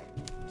 That?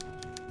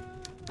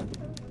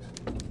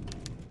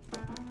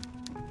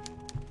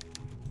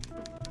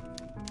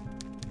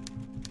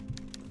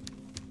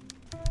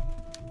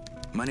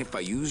 Mind if I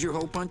use your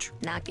hole punch?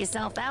 Knock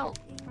yourself out.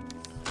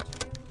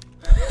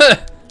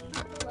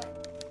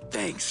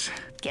 Thanks.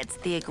 Gets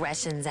the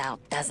aggressions out,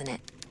 doesn't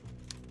it?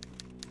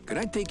 Could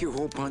I take your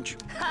hole punch?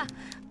 Ha!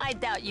 I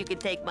doubt you could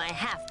take my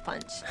half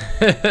punch.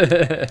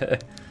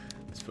 That's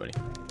funny.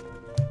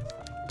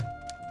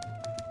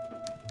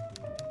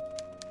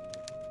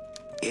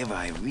 Eva,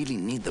 I really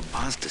need the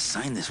boss to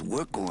sign this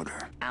work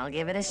order. I'll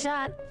give it a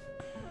shot.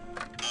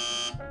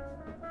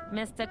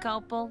 Mr.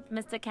 Copel,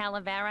 Mr.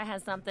 Calavera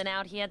has something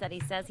out here that he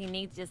says he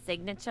needs your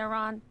signature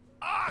on.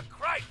 Ah,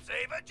 cripes,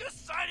 Ava,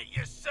 just sign it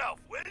yourself,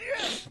 will you?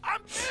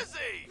 I'm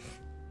busy.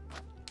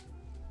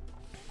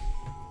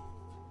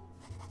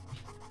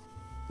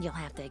 You'll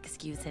have to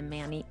excuse him,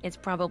 Manny. It's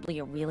probably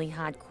a really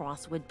hard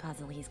crossword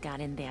puzzle he's got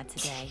in there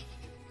today.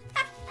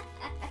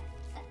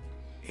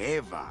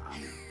 Eva,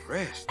 I'm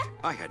impressed.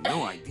 I had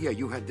no idea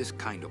you had this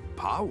kind of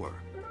power.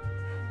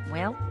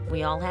 Well,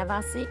 we all have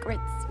our secrets.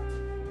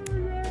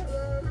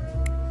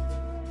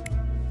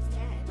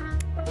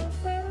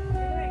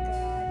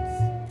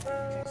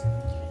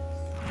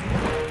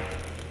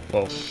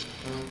 Whoa.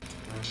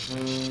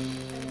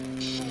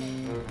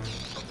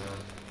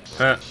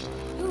 Huh.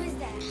 Who is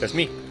that? That's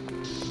me.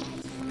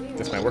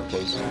 That's my work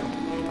clothes.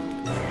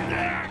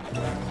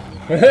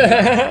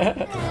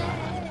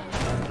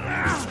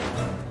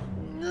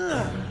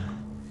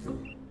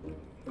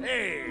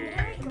 Hey,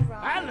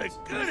 I look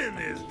good in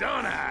this,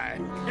 don't I?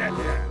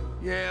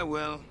 Yeah,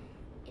 well,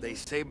 they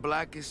say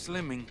black is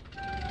slimming.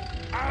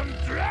 I'm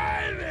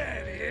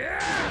driving, yeah,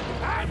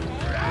 I'm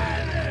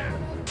driving.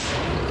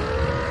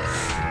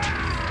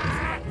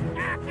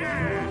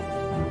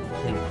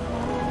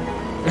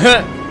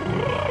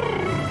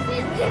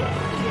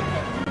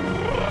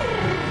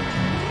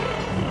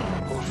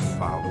 Por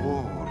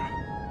favor.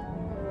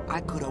 I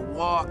could have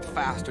walked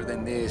faster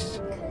than this.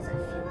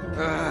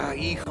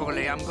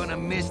 Híjole, I'm gonna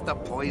miss the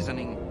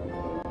poisoning.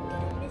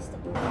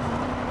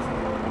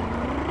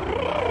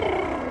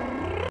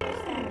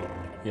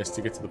 He has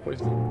to get to the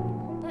poisoning.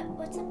 But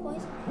what's the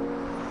poisoning?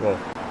 Well,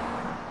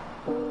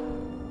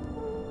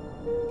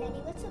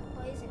 Danny, what's the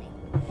poisoning?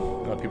 a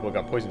lot of people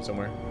got poisoned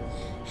somewhere.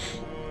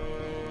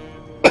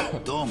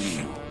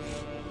 Domino.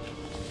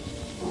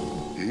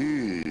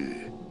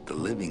 Ew, the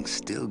living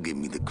still give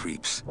me the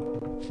creeps.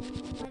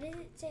 Why did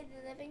it say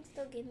the living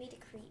still give me the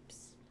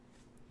creeps?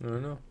 I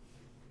don't know.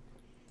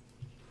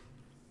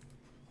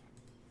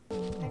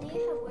 Why do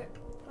you have work?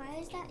 Why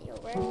is that your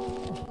work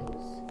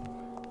clothes?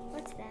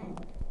 What's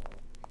that?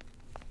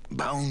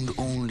 Bound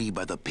only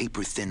by the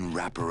paper-thin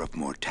wrapper of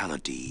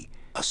mortality,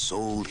 a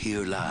soul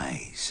here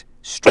lies,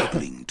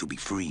 struggling to be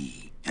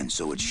free, and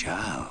so it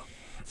shall,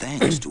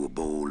 thanks to a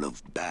bowl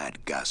of bad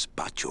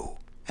gazpacho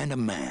and a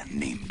man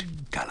named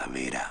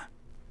Calavera.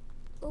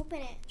 Open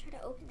it. Try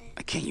to open it.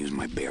 I can't use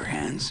my bare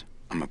hands.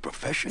 I'm a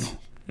professional.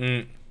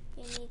 Mm.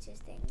 He needs his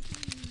thing.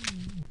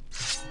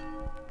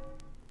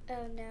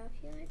 Oh no, I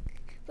feel like.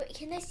 Wait,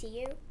 can I see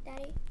you,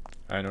 Daddy?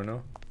 I don't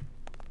know.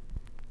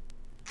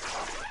 I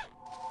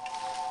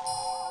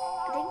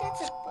think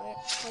that's a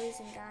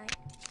poison guy.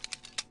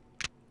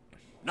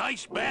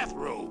 Nice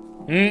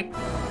bathroom. Mm.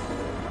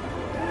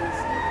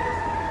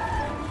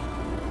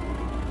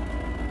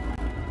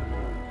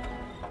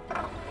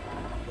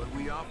 But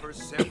we offer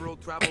several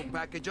travel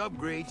package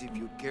upgrades if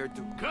you care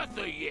to. Cut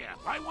the yap.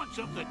 I want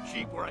something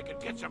cheap where I can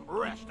get some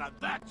rest. Now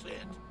that's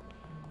it.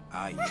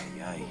 Ay, ay,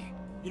 ay.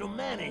 You know,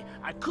 Manny,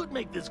 I could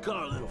make this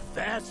car a little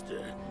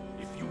faster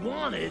if you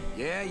wanted.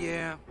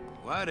 Yeah,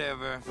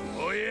 whatever.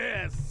 Oh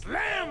yeah,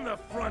 slam the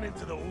front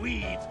into the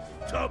weeds,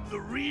 tub the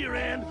rear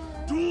end,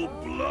 dual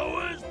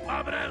blowers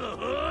popping out of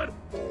the hood.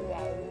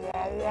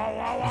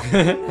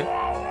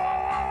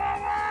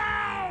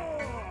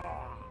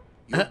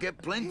 You'll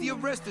get plenty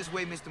of rest this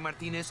way, Mr.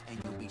 Martinez, and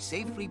you'll be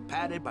safely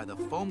padded by the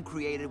foam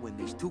created when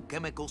these two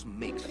chemicals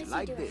mix, What is he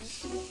like doing?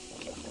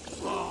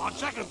 this. On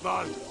second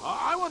thought,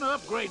 I want to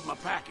upgrade my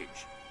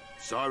package.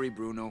 Sorry,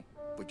 Bruno,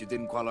 but you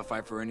didn't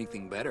qualify for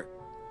anything better.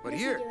 But What is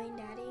he here, doing,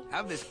 Daddy?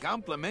 have this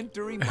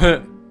complimentary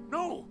mug.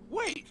 No,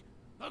 wait.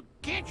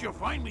 Can't you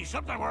find me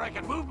something where I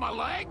can move my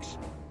legs?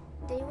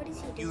 Daddy, what is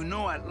he doing? You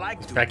know I'd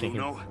like to, Packing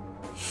him. Bruno,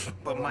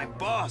 but my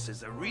boss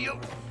is a real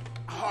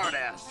hard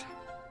ass.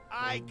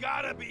 I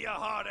gotta be a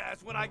hard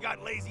ass when I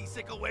got lazy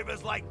sickle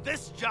wavers like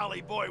this jolly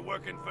boy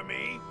working for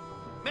me.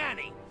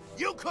 Manny,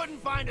 you couldn't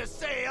find a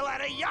sale at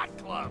a yacht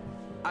club.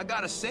 I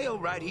got a sale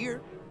right here.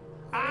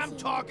 I'm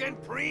talking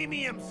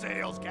premium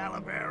sales,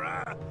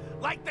 Calavera.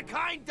 Like the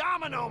kind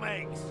Domino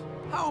makes.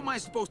 How am I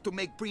supposed to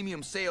make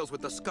premium sales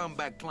with the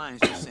scumbag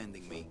clients you're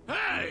sending me?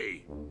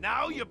 Hey!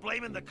 Now you're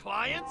blaming the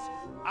clients?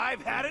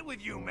 I've had it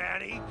with you,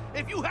 Manny.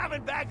 If you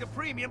haven't bagged a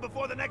premium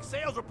before the next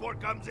sales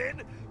report comes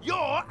in, you're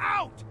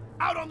out!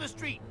 Out on the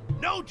street.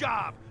 No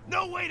job.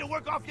 No way to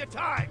work off your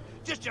time.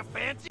 Just your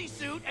fancy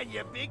suit and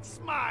your big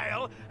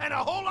smile and a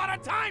whole lot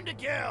of time to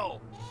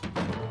kill.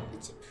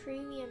 It's a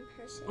premium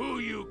person. Who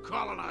you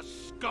calling a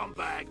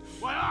scumbag?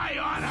 Why, I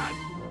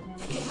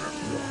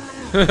oughta...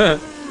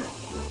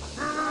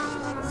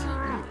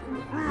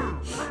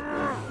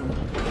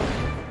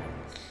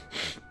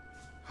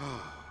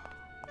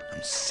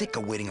 I'm sick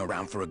of waiting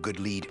around for a good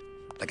lead.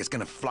 Like it's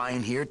gonna fly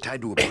in here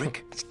tied to a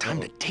brick. It's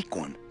time to take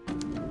one.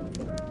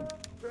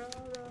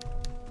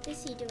 What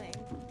is he doing?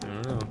 I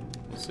don't know.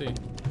 Let's see.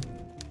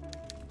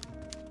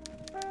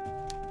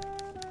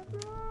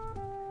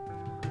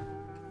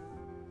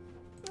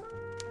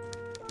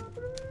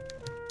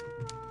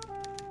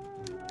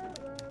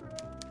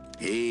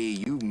 Hey,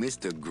 you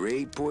missed a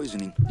great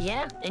poisoning.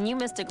 Yeah, and you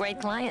missed a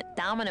great client.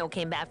 Domino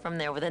came back from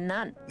there with a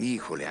nun.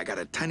 Híjole, I got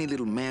a tiny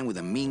little man with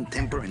a mean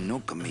temper and no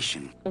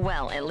commission.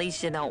 Well, at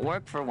least you don't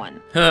work for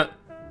one. Huh.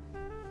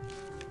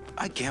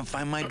 I can't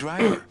find my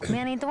driver.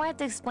 Manny, do I have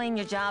to explain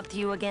your job to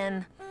you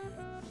again?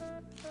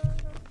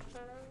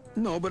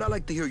 No, but I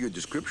like to hear your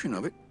description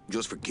of it,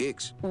 just for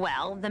kicks.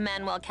 Well, the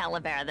Manuel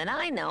Calavera that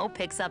I know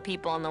picks up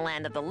people in the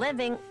land of the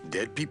living,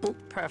 Dead people?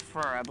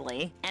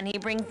 preferably, and he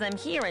brings them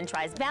here and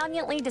tries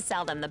valiantly to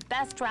sell them the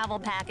best travel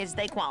package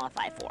they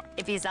qualify for.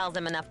 If he sells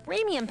them enough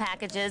premium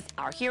packages,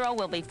 our hero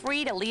will be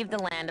free to leave the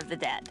land of the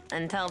dead.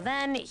 Until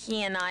then,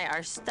 he and I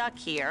are stuck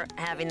here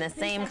having the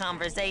same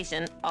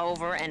conversation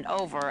over and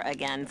over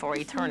again for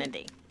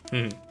eternity.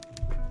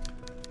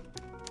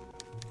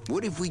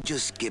 What if we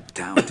just skip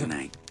town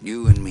tonight?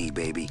 You and me,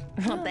 baby.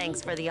 Well,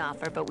 thanks for the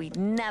offer, but we'd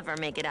never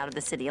make it out of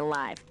the city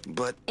alive.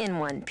 But In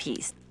one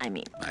piece, I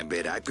mean. I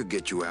bet I could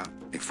get you out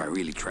if I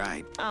really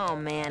tried. Oh,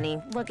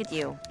 Manny, look at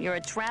you. You're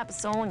a trapped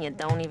soul and you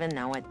don't even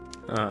know it.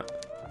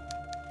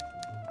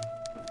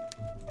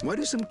 Why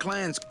do some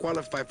clients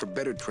qualify for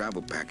better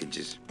travel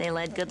packages? They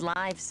led good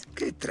lives,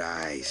 ¿Qué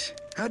traes?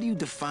 How do you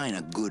define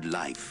a good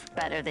life?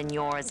 better than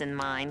yours and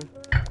mine.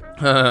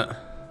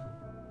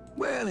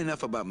 Well,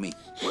 enough about me.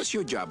 What's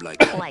your job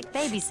like? Like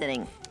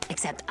babysitting,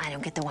 except I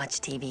don't get to watch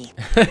TV.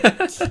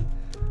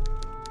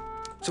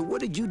 So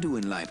what did you do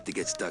in life to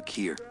get stuck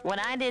here? What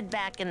I did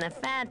back in the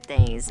fat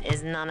days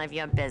is none of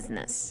your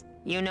business.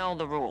 You know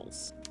the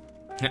rules.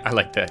 I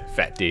like that.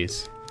 Fat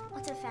days.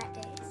 What's a fat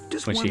days?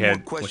 Just When one she more had-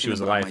 when question she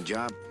was about alive. my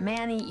job.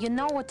 Manny, you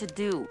know what to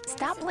do.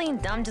 Stop playing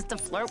dumb just to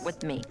flirt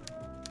with me.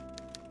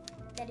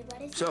 Daddy, why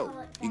does he So, call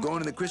it you going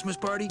to the Christmas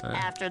party?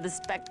 After the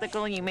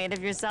spectacle you made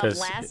of yourself Because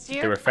last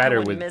year, they were I fatter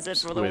wouldn't with, miss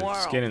it for the world.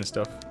 skin and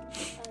stuff. Oh,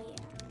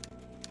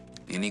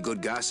 yeah. Any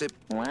good gossip?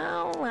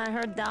 Well, I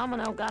heard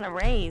Domino got a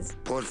raise.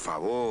 Por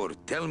favor,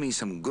 tell me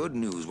some good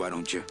news, why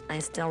don't you? I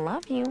still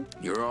love you.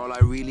 You're all I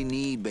really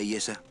need,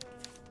 belleza.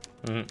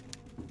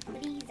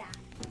 Lisa.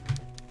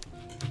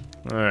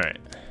 Alright.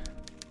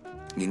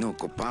 You know,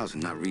 Copal's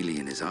not really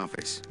in his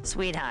office.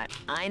 Sweetheart,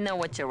 I know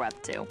what you're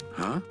up to.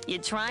 Huh?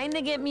 You're trying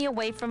to get me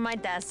away from my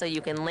desk so you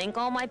can link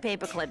all my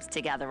paper clips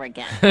together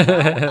again. Grow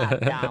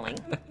up, darling.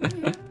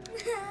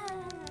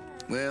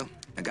 Well,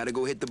 I gotta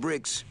go hit the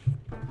bricks.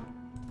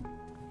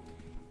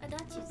 I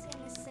thought you was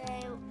gonna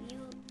say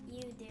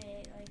you did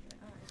it. Like,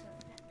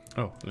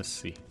 Oh, let's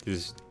see. This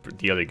is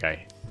the other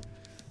guy.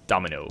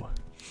 Domino.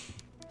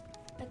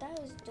 I thought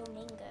it was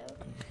Domingo.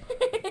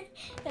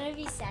 That would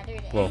be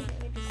Saturday. Well. It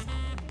would be Saturday.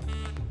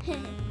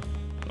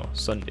 Oh,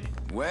 Sunday.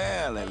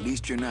 Well, at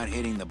least you're not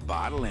hitting the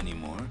bottle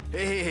anymore.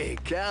 Hey,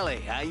 Callie,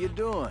 how you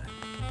doing?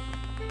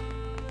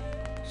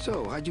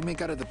 So, how'd you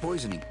make out of the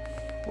poisoning?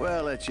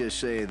 Well, let's just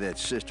say that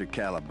Sister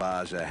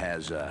Calabaza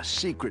has a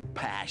secret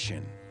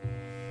passion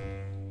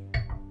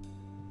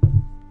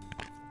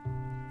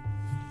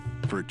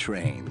for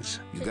trains.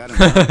 You got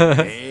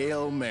him.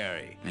 Hail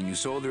Mary. And you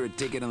sold her a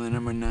ticket on the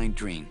number 9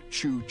 train.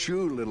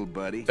 Choo-choo, little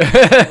buddy.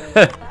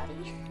 Buddy.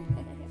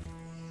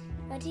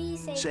 What did you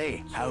say?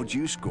 Say, how'd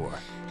you score?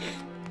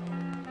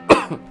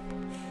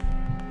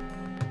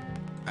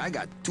 I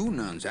got 2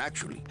 nuns,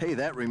 actually. Hey,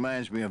 that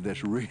reminds me of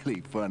this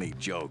really funny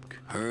joke.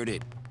 Heard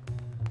it.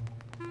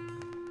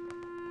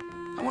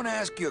 I want to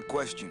ask you a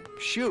question.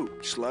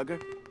 Shoot, slugger.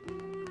 Did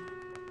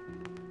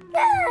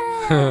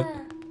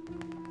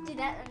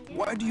that undo?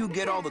 Why do you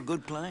get all the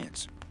good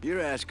clients?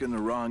 You're asking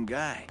the wrong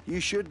guy. You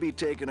should be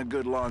taking a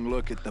good long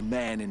look at the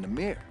man in the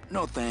mirror.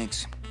 No,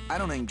 thanks. I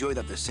don't enjoy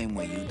that the same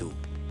way you do.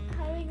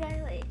 How do we guys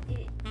like do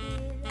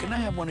that? Can I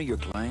have one of your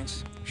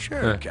clients?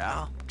 Sure,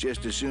 Cal.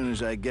 Just as soon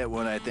as I get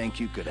one I think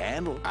you could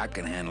handle. I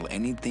can handle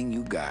anything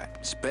you got,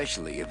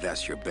 especially if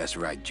that's your best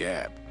right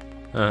jab.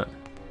 No,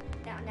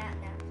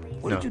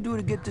 please. What No. did you do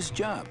to get this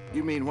job?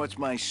 You mean what's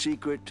my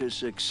secret to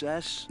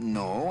success?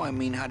 No, I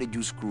mean, how did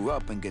you screw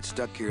up and get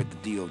stuck here at the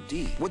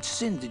DOD? What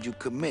sin did you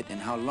commit, and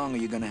how long are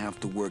you gonna have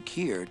to work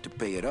here to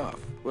pay it off?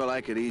 Well,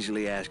 I could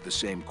easily ask the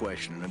same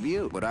question of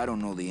you. But I don't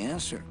know the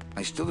answer.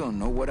 I still don't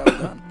know what I've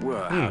done.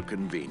 Well, how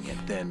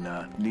convenient. Then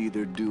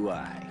neither do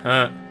I.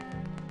 Huh?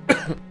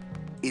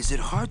 Is it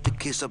hard to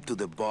kiss up to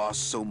the boss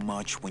so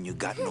much when you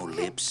got no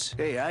lips?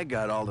 Hey, I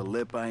got all the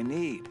lip I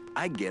need.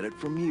 I get it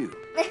from you.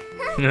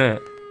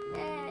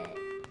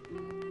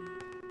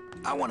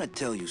 I want to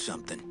tell you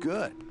something.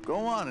 Good. Go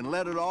on and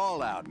let it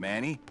all out,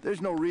 Manny.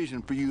 There's no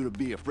reason for you to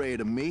be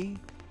afraid of me.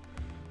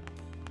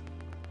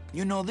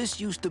 You know, this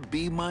used to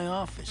be my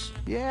office.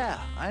 Yeah,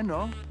 I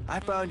know. I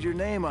found your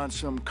name on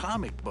some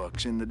comic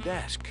books in the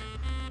desk.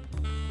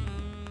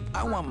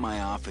 I want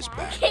my office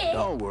back.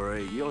 Don't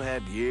worry, you'll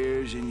have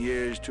years and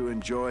years to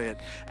enjoy it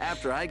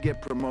after I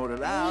get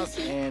promoted out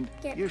and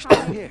Get you're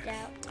still here.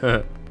 carved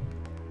out.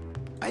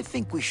 I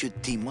think we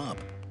should team up.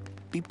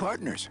 Be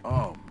partners.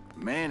 Oh,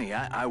 Manny,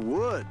 I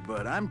would,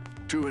 but I'm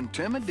too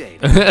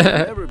intimidated.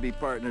 I'd never be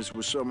partners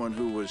with someone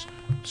who was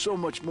so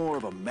much more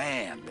of a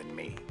man than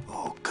me.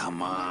 Oh,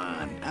 come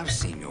on. I've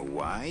seen your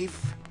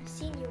wife. I've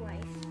seen your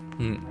wife.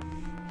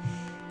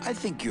 I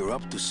think you're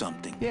up to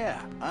something.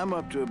 Yeah, I'm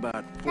up to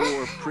about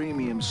 4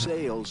 premium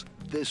sales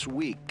this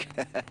week.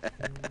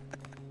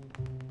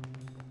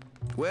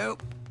 Well,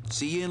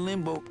 see you in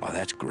limbo. Oh,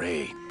 that's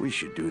great. We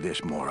should do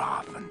this more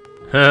often.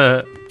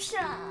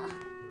 Pshaw.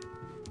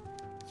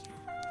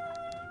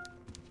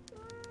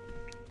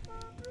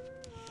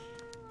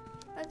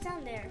 What's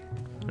down there?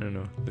 I don't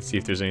know. Let's see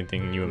if there's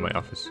anything new in my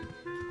office.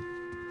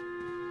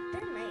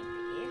 There might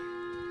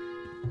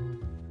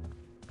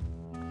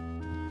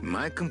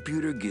My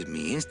computer gives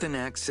me instant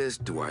access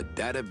to our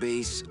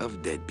database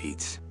of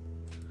deadbeats.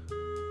 be.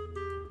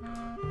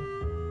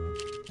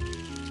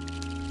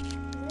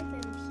 Maybe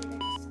here there's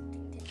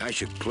something to I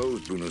should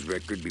close Bruno's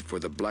record before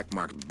the black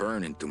marks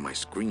burn into my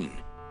screen.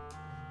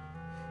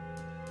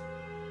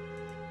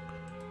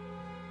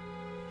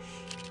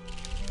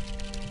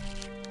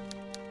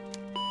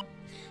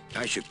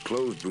 I should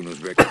close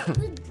Bruno's record.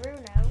 Who's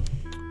Bruno?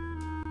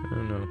 I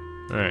don't know.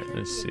 Alright,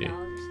 let's see.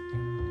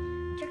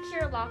 Check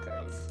your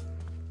lockers.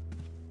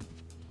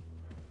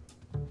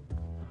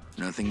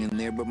 Nothing in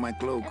there but my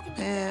cloak.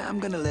 I'm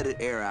gonna let it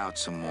air out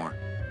some more.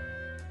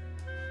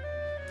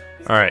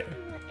 Alright.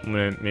 I'm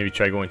gonna maybe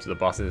try going to the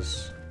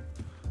boss's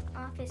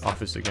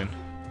office again.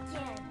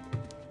 Yeah.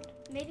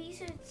 Maybe you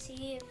should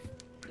see if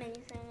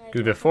anything like.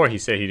 Because before he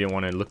said he didn't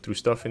want to look through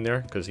stuff in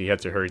there because he had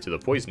to hurry to the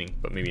poisoning,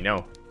 but maybe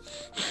now.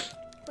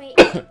 Wait,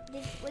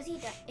 was he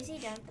done? Is he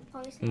done with the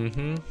poison?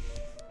 Mm-hmm.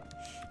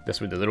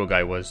 That's where the little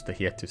guy was that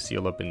he had to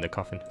seal up in the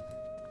coffin.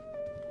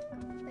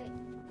 Wait,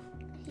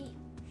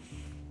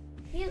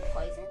 he was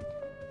poisoned?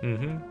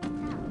 Mm-hmm.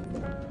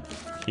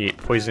 He ate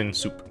poison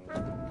soup.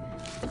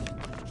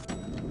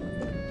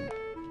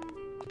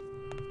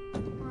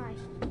 Why?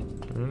 I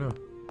don't know.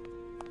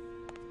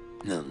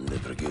 I'll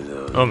never get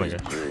out. Oh my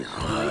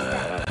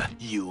god.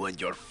 You and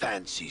your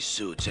fancy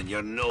suits and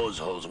your nose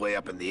holes way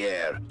up in the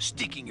air,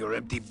 sticking your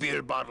empty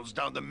beer bottles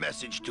down the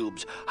message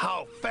tubes.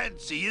 How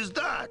fancy is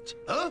that?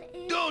 Huh?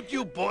 Don't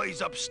you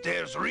boys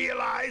upstairs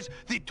realize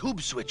the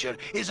tube switcher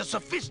is a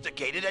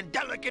sophisticated and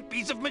delicate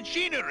piece of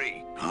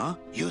machinery? Huh?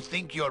 You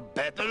think you're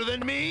better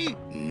than me?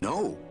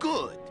 No.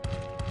 Good.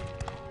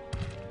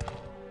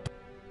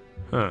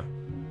 Huh.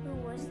 Who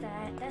was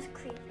that? That's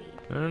creepy.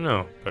 I don't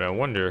know, but I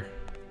wonder.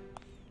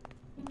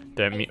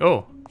 That me.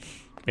 Oh,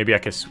 maybe I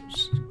could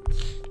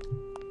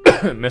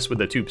mess with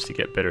the tubes to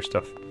get better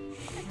stuff.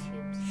 What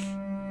tubes?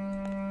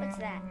 What's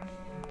that?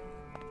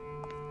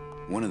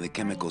 One of the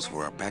chemicals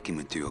for our packing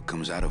material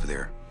comes out of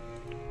there.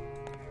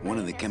 One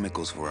of the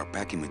chemicals for our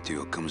packing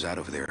material comes out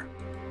of there.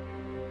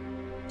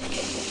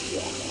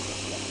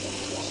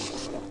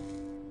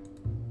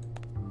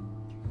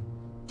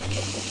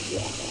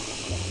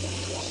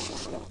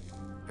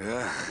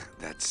 Ugh,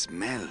 that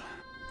smell.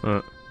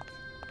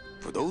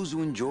 For those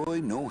who enjoy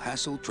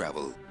no-hassle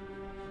travel.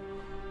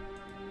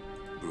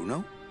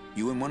 Bruno,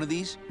 you in one of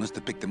these? Must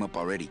have picked them up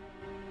already.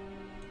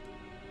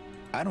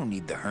 I don't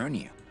need the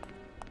hernia.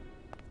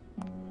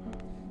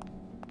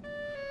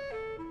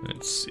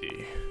 Let's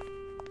see.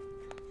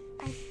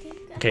 I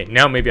think. Okay,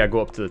 now maybe I go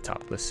up to the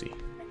top. Let's see.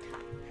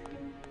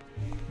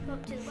 Go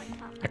up to what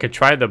top? I could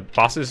try the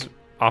boss's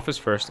office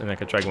first, and I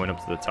could try going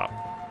up to the top.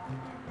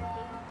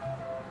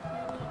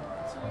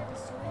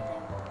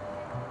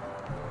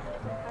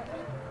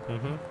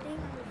 Mm-hmm.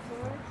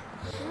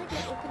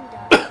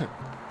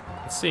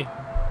 Let's see.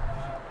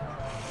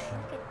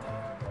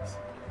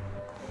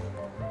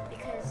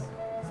 Because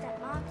it's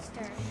that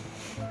monster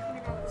coming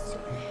out of the sewer.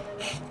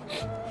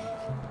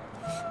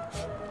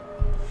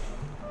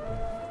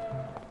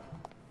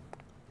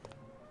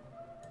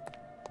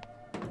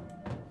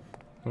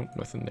 Oh,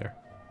 nothing there.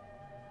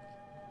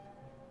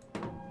 I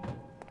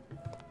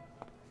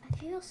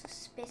feel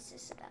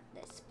suspicious about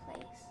this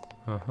place.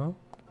 Uh-huh.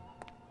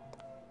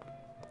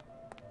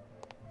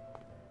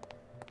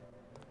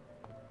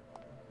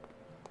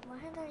 Why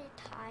are there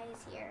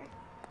ties here?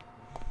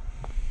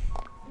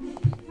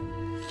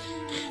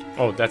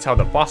 Oh, that's how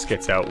the boss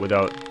gets out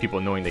without people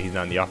knowing that he's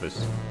not in the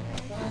office.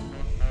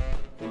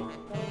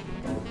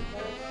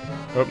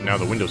 Oh, now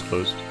the window's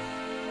closed.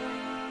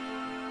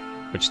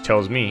 Which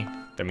tells me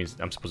that means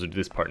I'm supposed to do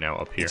this part now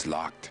up here. It's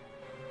locked.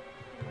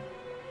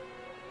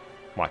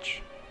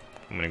 Watch.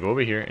 I'm gonna go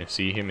over here and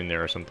see him in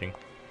there or something.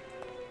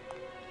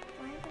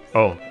 Why are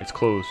there Oh, it's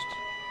closed.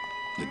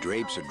 The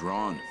drapes are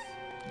drawn.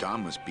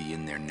 Don must be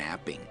in there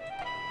napping.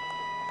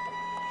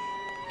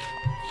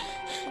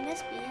 He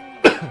must be in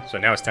there. So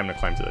now it's time to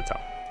climb to the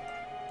top.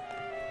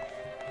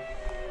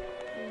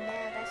 Nah,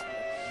 that's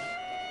right.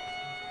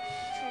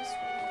 Trust me.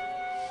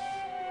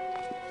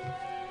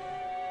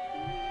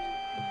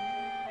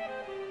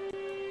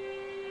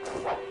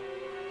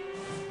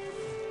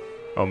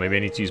 Oh, maybe I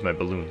need to use my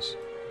balloons.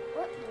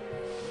 What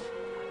balloon?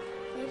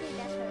 Maybe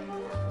that's why the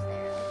cloud was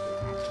there. Like you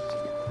attached it to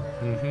the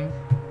balloon. Mm-hmm.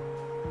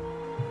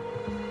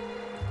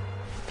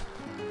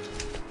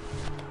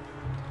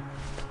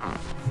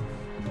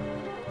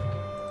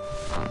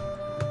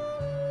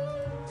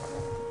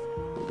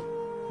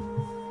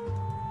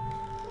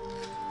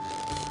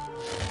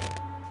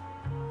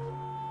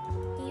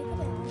 Can you put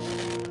it on?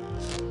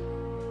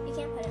 You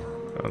can't put it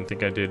on. I don't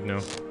think I did, no.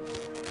 You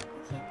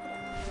can't put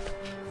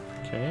it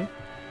on. Okay.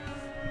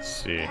 Let's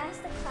see.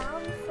 Ask the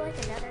clown for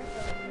like another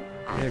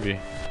balloon. Maybe.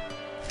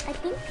 I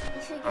think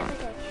you should get like a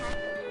cat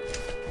balloon or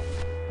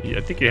something. Yeah,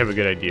 I think you have a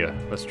good idea.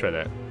 Let's try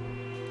that.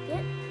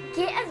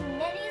 Get as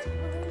many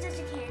balloons as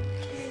you can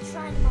and then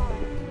try them all out.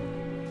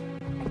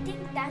 I think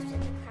that's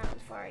what the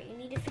clown's for. You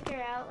need to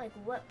figure out like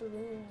what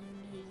balloon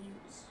you need to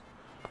use.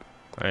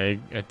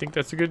 I think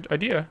that's a good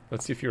idea.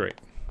 Let's see if you're right.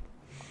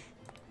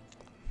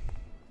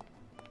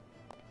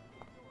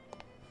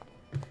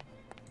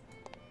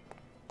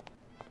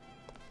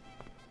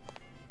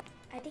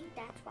 I think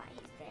that's why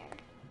he's there.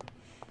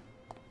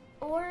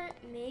 Or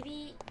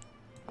maybe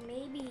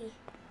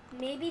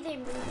they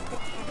moved the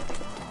tent.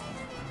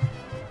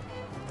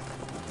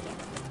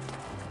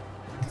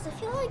 Because I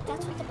feel like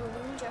that's what the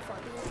balloons are for.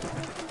 Because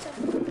everything's so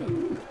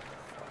moving. So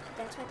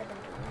that's why the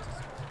balloons.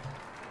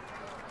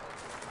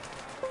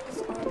 This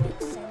all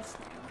makes sense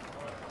now.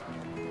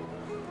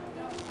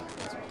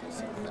 These are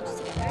so close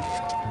together.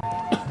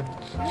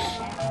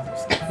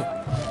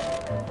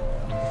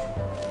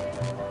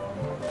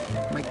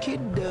 My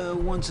kid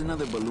wants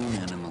another balloon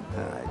animal.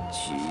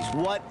 Jeez,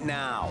 what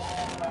now?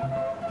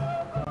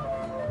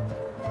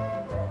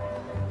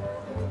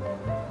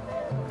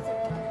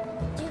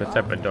 The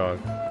type of dog.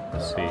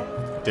 Let's see.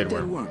 Dead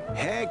worm. Deadworm.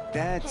 Heck,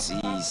 that's easy.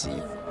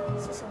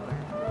 It's just a worm.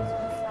 It's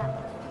a flat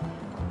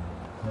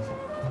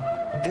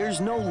balloon. There's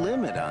no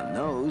limit on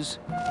those.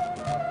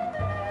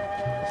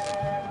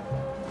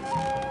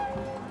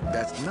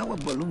 That's not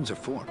what balloons are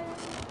for.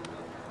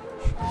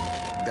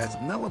 That's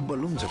not what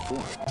balloons are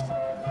for.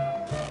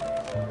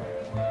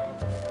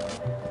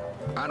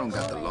 don't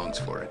got the lungs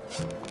for it.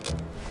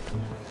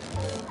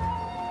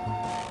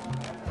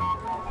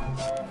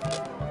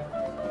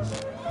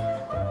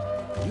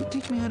 You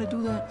teach me how to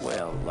do that?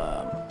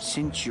 Well,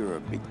 since you're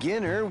a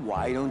beginner,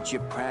 why don't you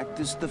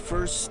practice the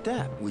first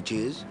step? Which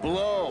is?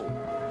 Blow.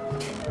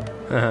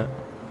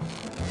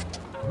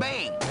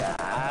 Bang!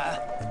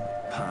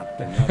 Pop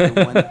another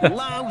one.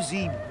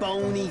 Lousy,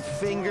 bony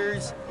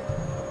fingers.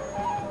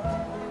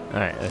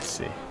 Alright, let's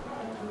see.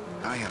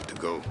 I have to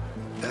go.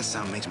 That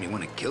sound makes me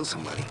want to kill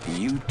somebody.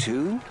 You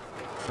too?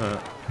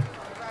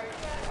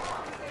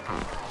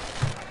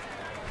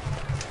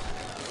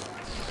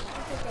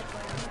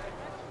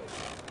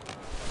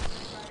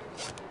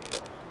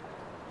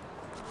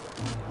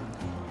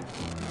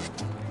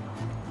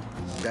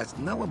 That's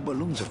not what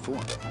balloons are for.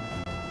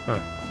 Huh.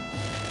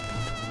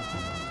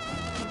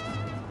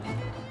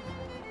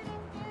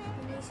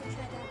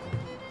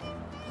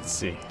 Let's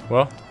see.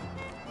 Well,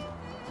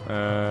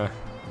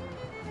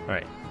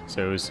 alright.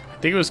 So it was, I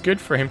think it was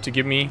good for him to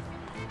give me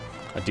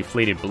a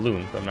deflated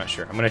balloon, but I'm not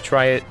sure. I'm gonna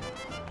try it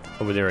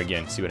over there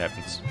again, see what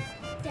happens.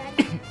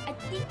 Daddy, I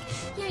think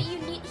he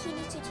needs to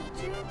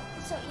teach you,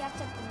 so you have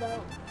to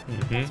blow.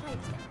 That's why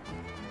it's there.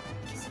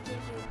 Because he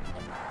gives you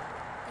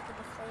like a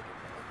deflated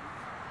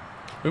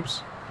balloon.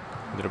 Oops.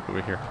 Ended up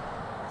over here. It's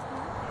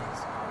not how it's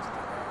supposed to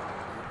go,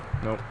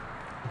 Daddy. Nope.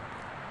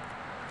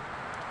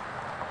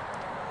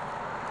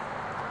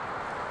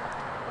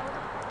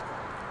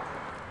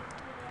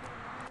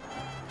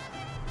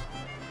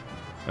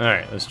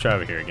 Alright, let's try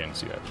over here again,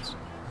 see what happens.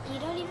 You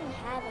don't even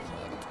have a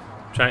kid.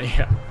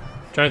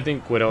 Trying to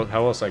think what else,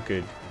 how else I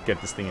could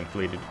get this thing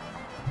inflated.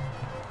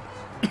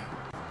 Maybe you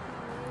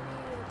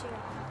would do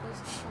this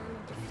kind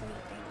of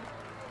deflate thing.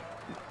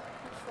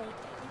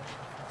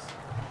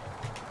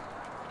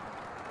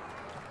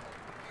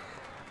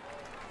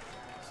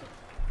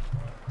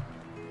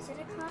 Is it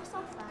across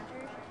all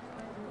flatter?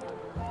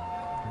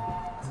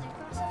 Is it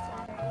across all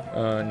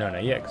flatter? No,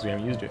 not yet, because we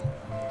haven't used it.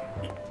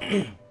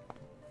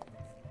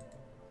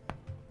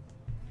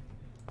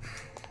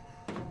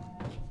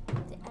 I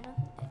don't think I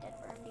did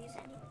for these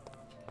any.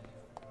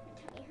 My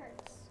tummy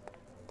hurts.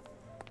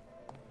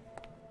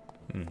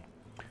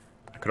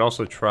 I could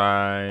also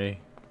try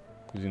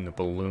using the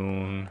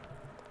balloon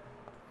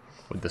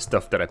with the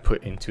stuff that I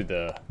put into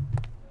the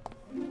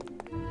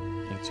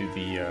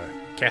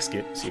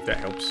casket. See if that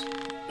helps.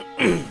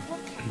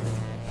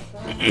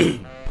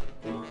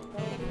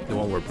 The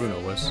one where Bruno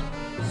was.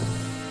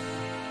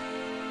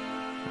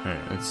 All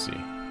right, let's see.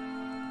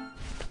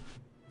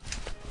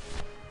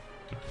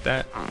 Not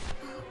that.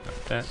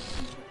 Not that.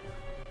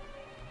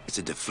 It's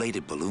a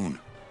deflated balloon.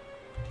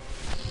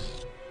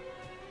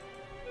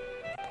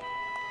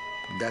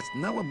 That's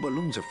not what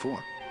balloons are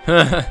for.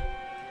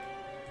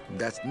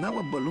 That's not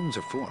what balloons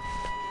are for.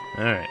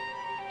 Alright,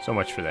 so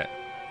much for that.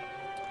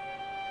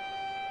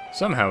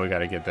 Somehow we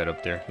gotta get that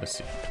up there. Let's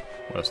see.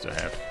 What else do I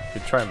have?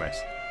 Could try my...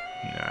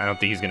 No, I don't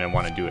think he's gonna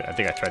want to do it. I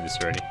think I tried this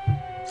already. Maybe you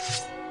can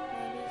just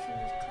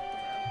cut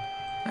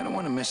the I don't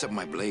want to mess up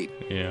my blade.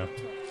 Yeah.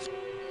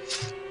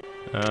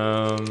 Listen,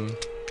 you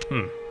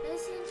even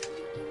want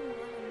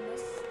to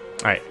miss.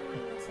 Alright.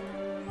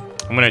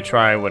 I'm gonna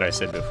try what I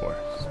said before.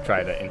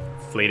 Try to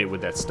inflate it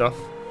with that stuff.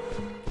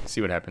 See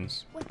what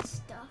happens. What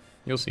stuff?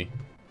 You'll see.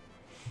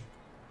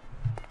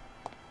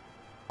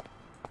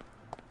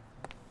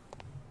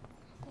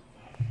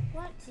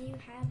 What do you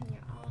have in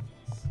your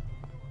office?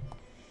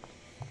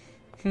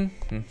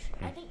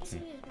 I think you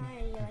should use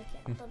mine. You like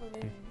the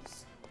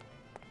balloons.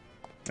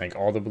 Like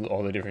all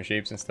the different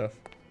shapes and stuff.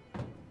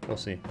 We'll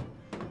see.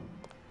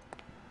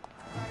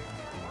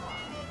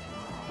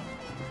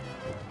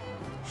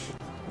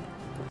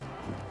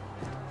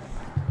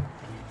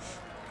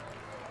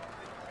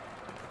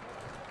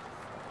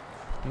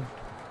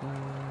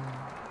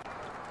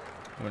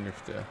 I wonder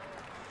if the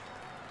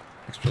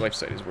extra life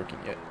site is working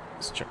yet.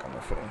 Let's check on my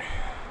phone.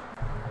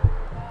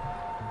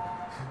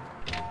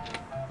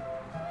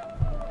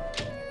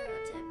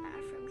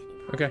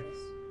 Okay.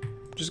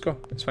 Just go.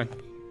 It's fine.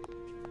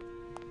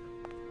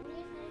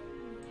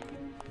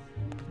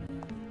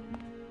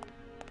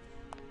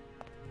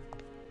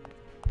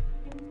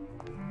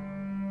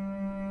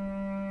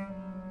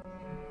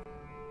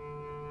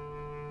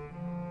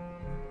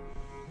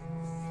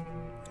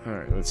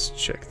 Alright, let's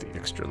check the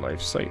extra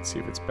life site, see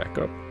if it's back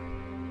up.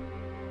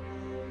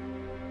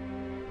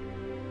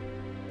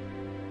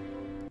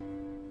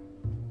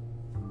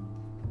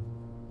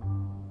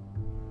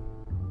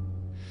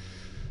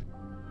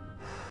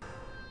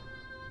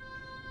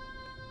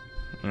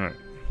 Alright.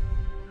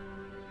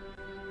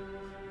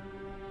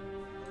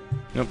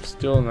 Nope,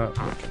 still not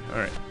working.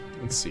 Alright,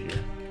 let's see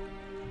here.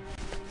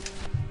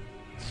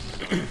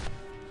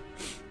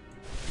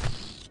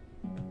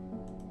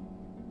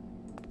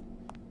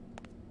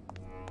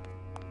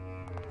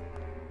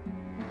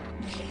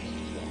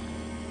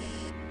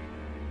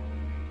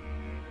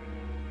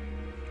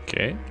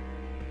 Okay.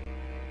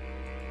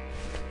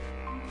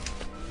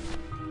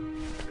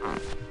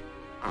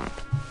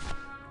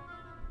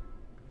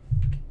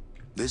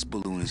 This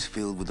balloon is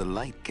filled with a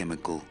light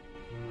chemical.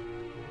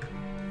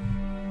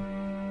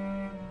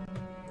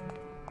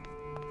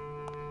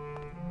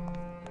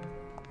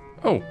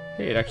 Oh,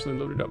 hey, it actually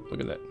loaded up.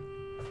 Look at that.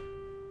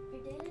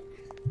 You did it?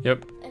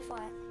 Yep. If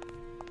what?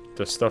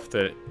 The stuff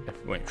that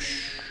wait,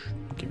 shh,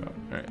 came out.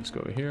 All right, let's go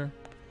over here.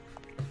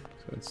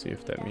 So let's see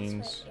if that That's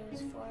means what it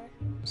was for.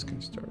 this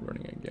can start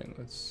running again.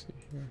 Let's see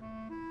here.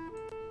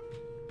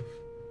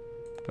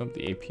 Oh,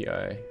 the API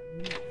I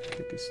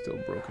think is still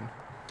broken.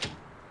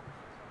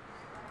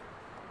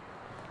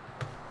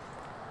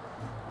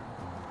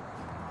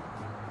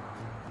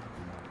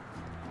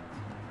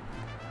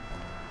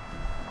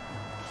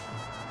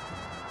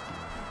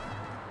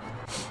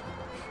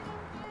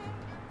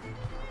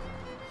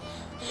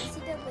 I see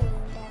the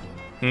balloon, Daddy.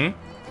 Hmm?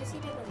 I see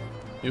the balloon.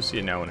 You'll see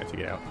it now when I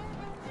take it out.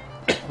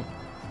 It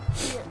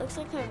looks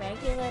like a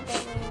regular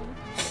balloon.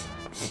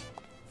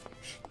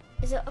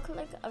 Does it look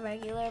like a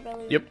regular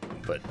balloon? Yep,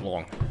 but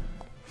long.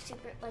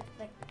 Super, like.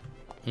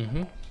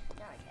 Mm-hmm. Now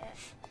I get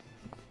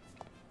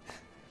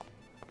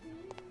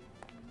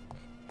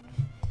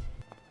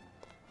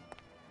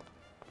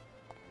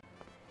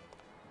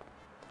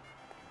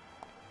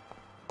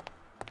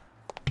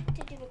it.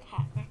 To do a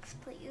cat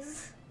next,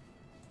 please.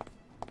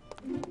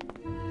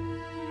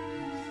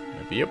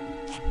 Maybe, yep.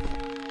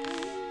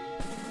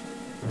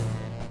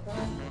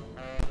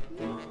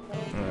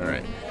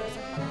 Alright.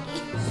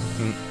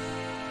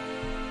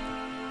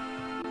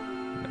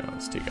 Now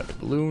let's take out the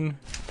balloon.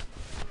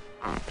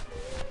 Daddy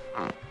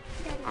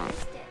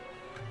missed it.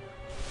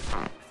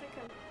 Looks like a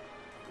blue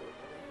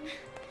balloon.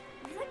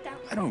 I feel like that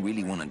I don't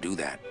really want to do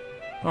that.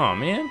 Oh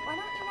man, Why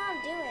don't you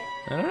want to do it?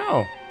 I don't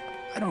know.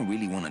 I don't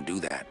really want to do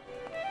that.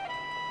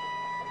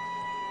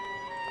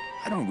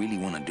 I don't really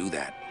want to do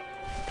that.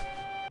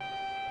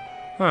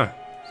 Huh.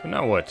 So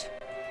now what?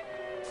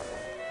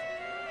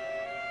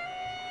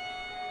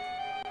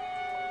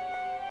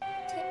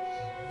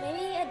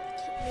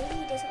 Maybe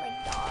he doesn't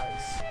like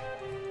dogs.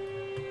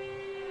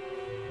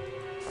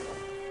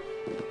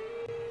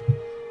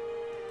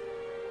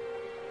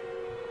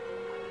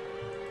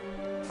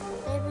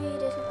 Maybe he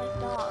doesn't like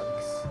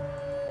dogs.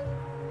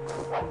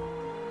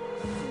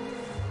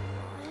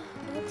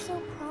 It looks so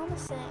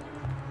promising.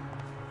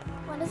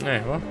 Why does it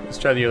Alright, well, let's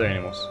try the other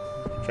animals.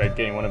 Try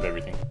getting one of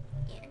everything.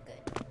 Yeah,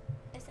 good.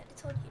 As I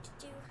told you to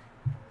do.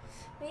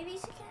 Maybe you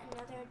should get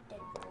another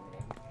dead one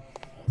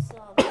and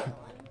solve the other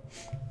one. I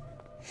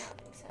don't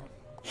think so.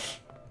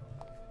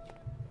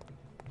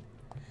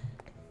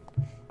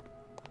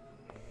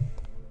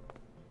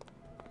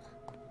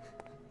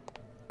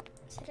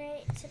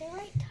 Should I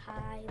write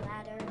tie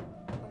ladder on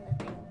the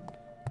thing?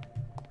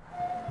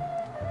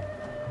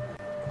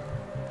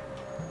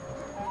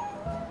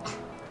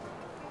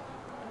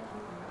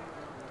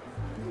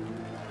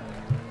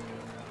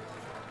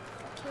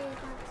 Okay,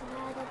 that's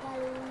not a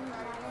balloon.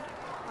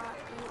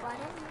 Why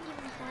don't we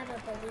even have a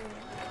balloon?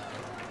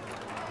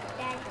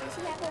 Dad, does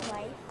he have a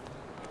wife?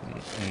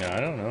 No, I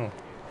don't know.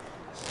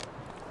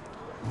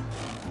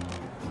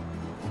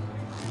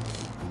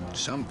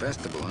 Some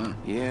festival, huh?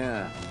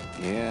 Yeah,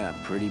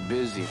 pretty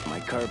busy.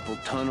 My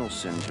carpal tunnel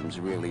syndrome's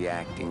really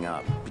acting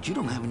up. But you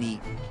don't have any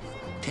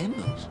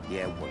tendons.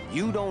 Yeah, well,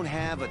 you don't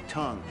have a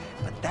tongue,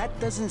 but that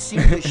doesn't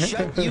seem to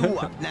shut you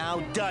up now,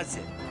 does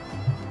it?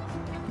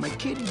 My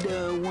kid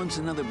wants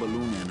another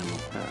balloon animal.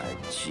 Ah,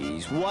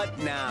 jeez, what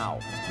now?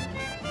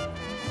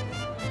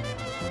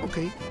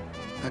 Okay,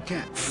 a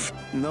cat.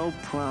 No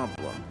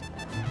problem.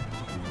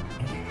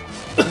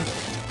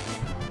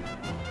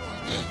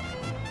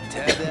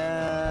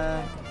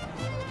 Ta-da!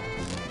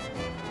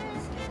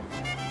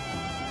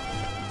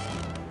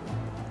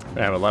 I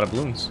have a lot of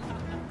balloons.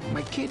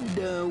 My kid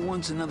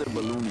wants another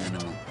balloon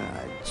animal.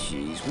 Ah,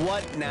 jeez,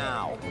 what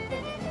now?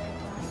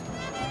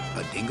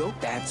 A dingo?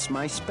 That's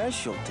my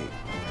specialty.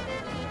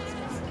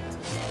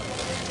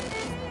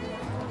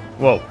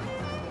 Whoa.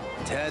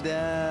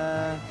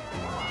 Ta-da!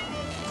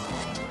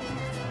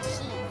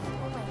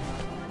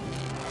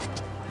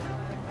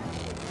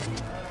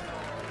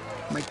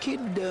 My kid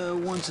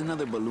wants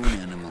another balloon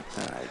animal.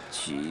 Ah,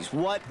 jeez,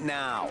 what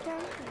now?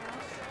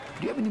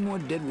 Do you have any more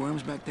dead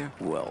worms back there?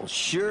 Well,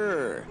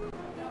 sure.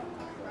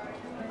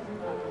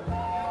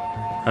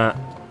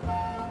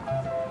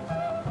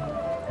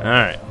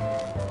 Alright.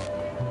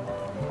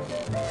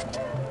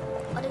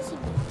 What is he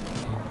doing?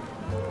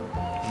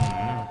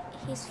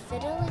 He's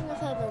fiddling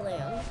with a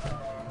balloon.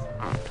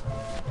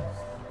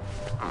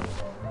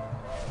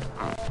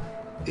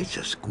 It's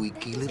a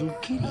squeaky little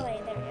kitty. Oh,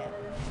 wait, there we go.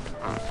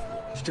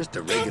 It's just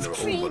a regular old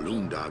creepy.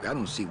 balloon dog. I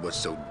don't see what's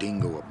so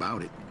dingo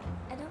about it.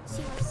 I don't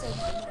see what's so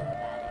dingo about it.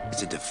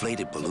 It's a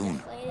deflated balloon.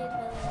 Inflated balloon.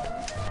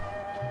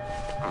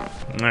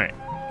 Alright.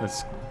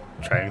 Let's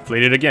try and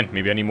inflate it again.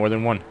 Maybe I need more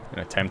than one. Can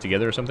I tie them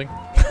together or something?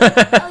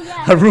 Oh,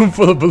 yeah. A room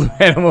full of balloon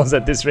animals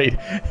at this rate.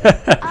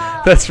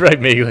 That's right,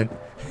 Megalyn.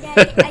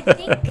 Daddy, I think...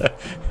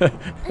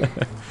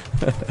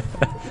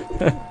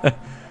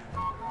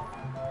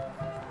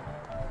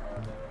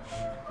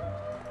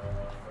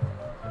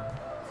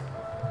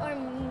 Or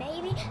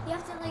maybe you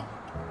have to, like,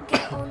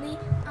 get only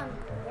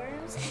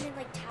worms and then,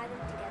 like, tie them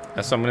together.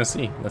 That's what I'm gonna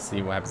see. Let's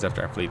see what happens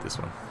after I inflate this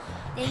one.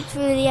 Thanks for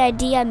the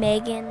idea,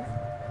 Megan.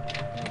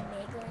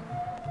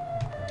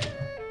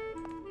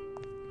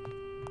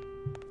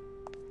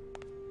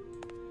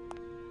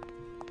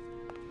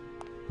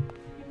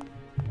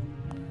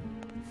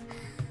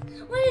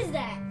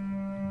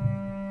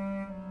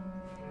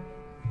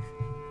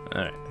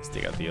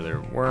 take out the other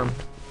worm.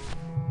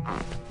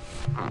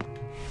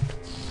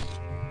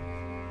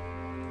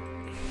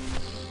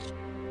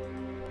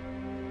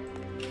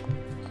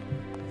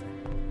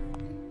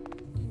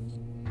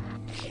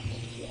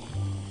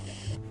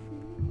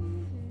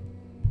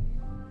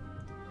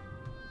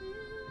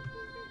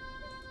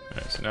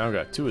 Alright, so now I've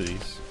got 2 of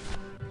these.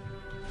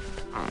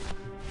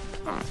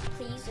 Looks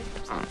pleased with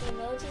himself. The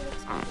emoji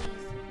looks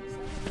pleased with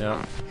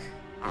himself.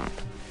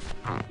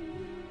 Yeah.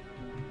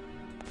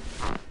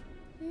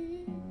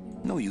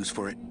 No use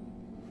for it.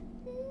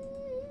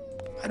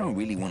 I don't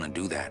really want to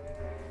do that.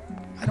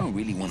 I don't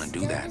really want to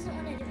do that. Doesn't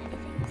want to do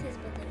anything with his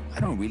balloon. I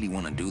don't really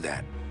want to do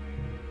that.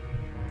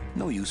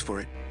 No use for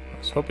it. I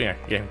was hoping I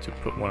could get him to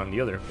put one on the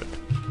other, but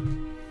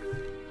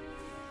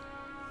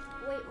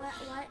Wait,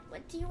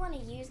 what do you want to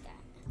use that?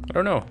 I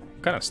don't know.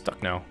 I'm kind of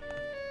stuck now.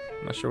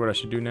 I'm not sure what I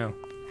should do now.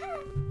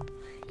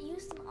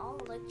 Use them all,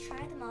 like try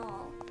them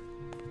all.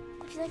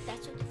 I feel like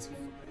that's what it's for.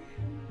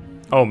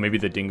 Oh, maybe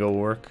the dingo will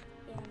work.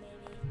 Yeah, maybe.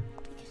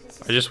 Because this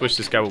is I just wish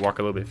this guy would walk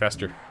a little bit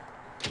faster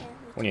Yeah,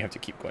 when you have to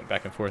keep going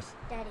back and forth.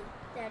 Daddy.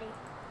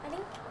 I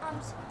think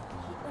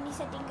when he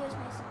said dingo is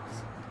my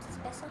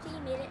specialty, he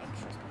made it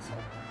extra special.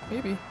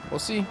 Maybe. We'll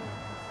see.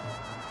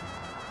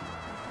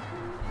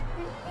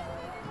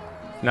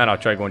 If not, I'll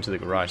try going to the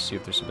garage, see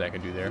if there's something I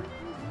can do there.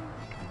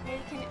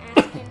 Maybe you can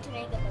ask him to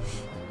make a balloon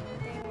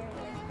thing or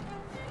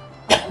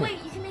like. Oh, wait,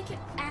 you can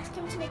ask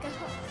him to make a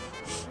hook.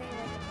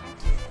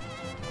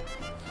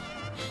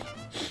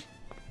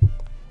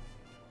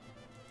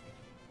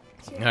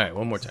 Alright,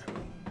 one more time.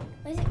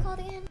 What is it called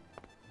again?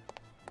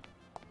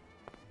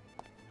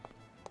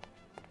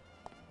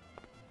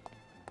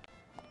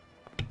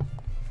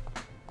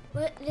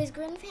 What does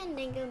Grim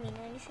Fandango mean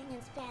or anything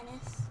in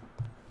Spanish?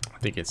 I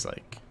think it's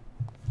like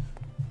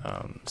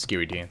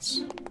scary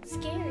dance.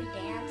 Scary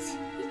dance?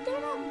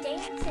 They're not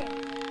dancing.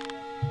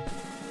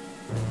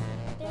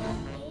 They're not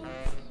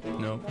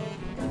dancing. No.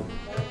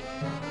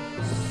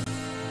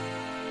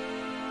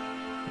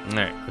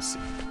 Alright, let's see.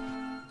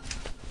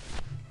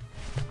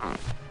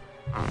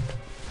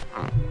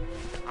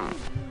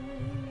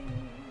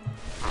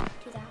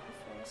 Do that one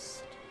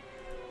first.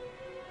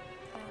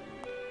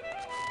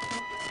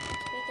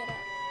 Pick it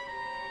up.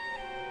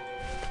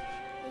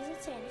 It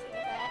doesn't say anything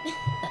like that.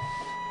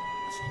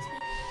 Excuse me.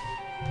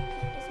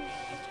 It doesn't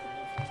make much of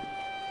anything.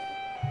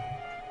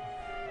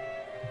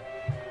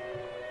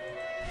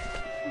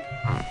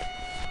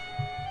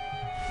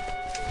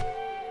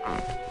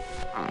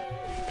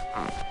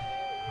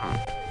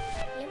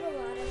 You have a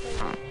lot of those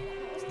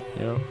animals there.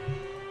 Yep.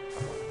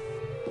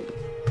 You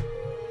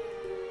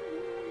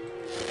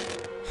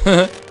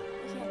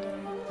can't do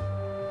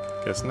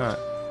it. Guess not.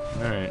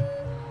 Alright.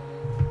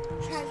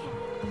 Try cat.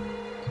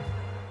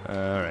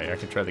 Alright, I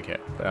can try the cat,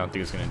 but I don't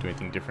think it's going to do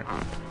anything different.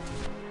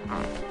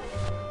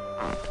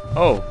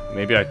 Oh,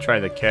 maybe I try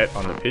the cat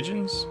on the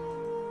pigeons?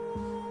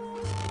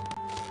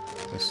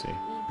 Let's see.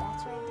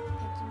 That's why the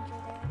pigeons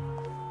are there.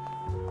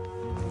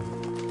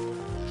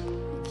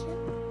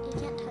 You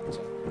can't touch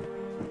it.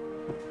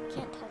 You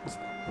can't touch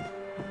them.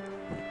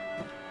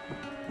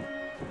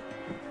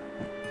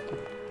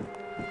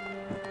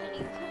 And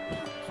you can't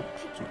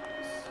touch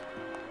pigeons.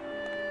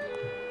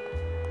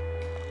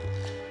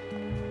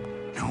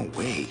 No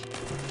way.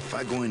 If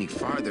I go any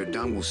farther,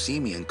 Don will see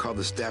me and call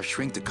the staff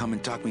shrink to come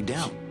and talk me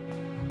down.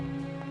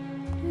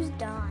 Who's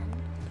Don?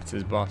 It's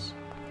his boss.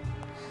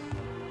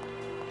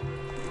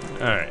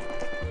 Alright.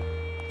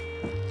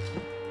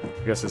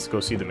 I guess let's go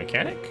see the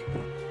mechanic? Who's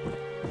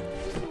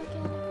the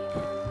mechanic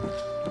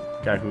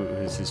again? Guy who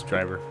is his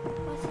driver.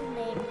 What's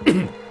his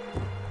name?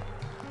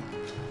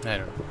 I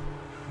don't know.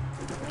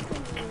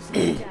 I think it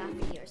was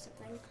Jaffe or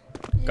something.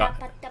 Got-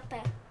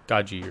 Lapatape.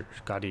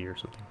 Gotti or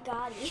something.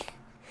 Gotti.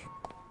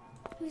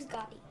 Who's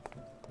Gotti?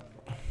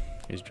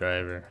 His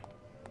driver.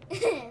 I'm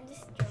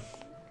just joking.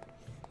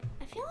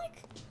 I feel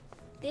like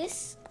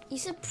this, you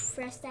should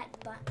press that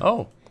button.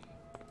 Oh,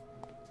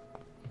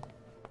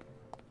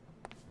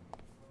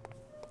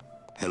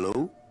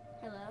 Hello?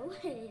 Hello?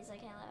 He's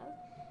like, hello.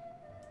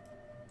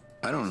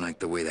 I don't like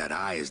the way that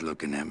eye is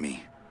looking at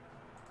me.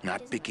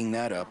 Not picking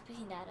that up. Not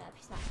picking that up.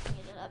 He's not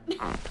picking it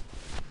up.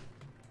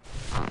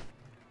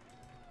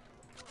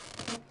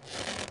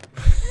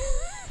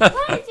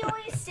 Why is he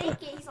always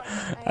shaking? He's like,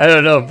 I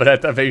don't know, but I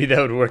thought maybe that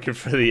would work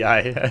for the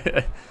eye.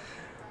 That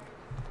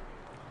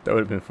would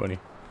have been funny.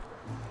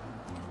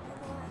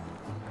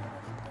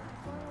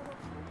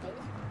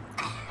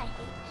 I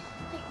hate.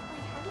 Like,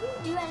 how do you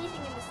do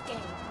anything in this game?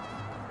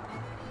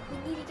 We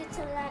need to get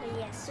to the ladder,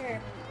 yes,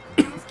 sir.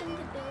 Ask him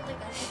to build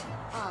like a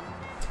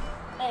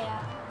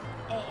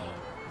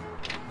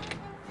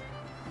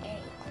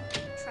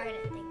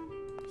trident thing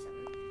or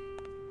something.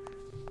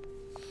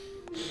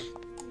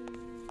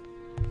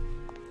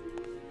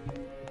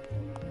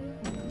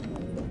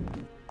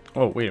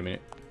 Oh, wait a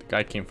minute. The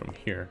guy came from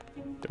here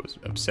that was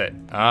upset.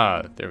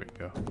 Ah, there we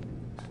go.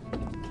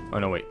 Oh,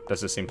 no, wait.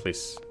 That's the same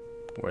place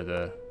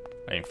where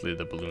I inflated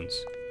the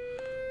balloons.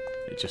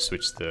 It just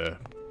switched the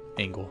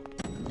angle.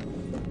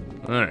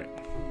 Alright.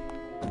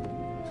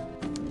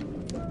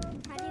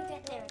 How do you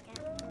get there again?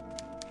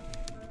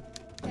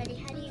 Ready?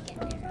 How do you get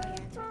there? Oh, yeah,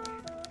 it's right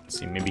there. Let's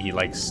see, maybe he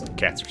likes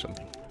cats or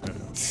something. I don't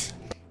know.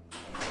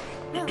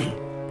 No.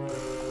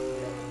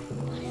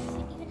 Why does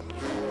it even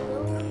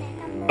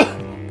have a low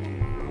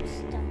I'm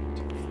stumped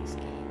with this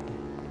game.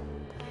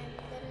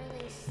 I'm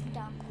literally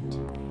stumped.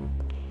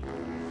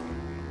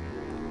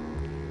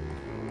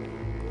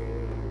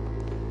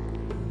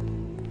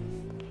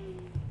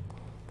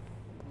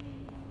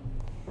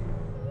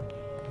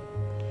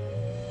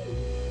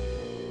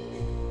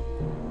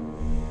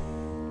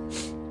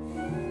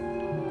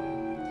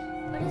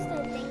 What does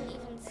the thing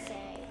even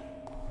say?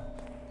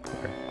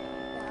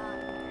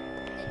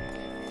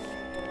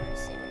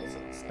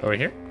 Over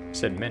here? It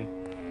said men.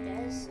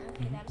 It does?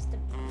 Okay, that's the...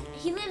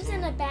 He lives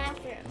in a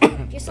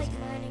bathroom. Just like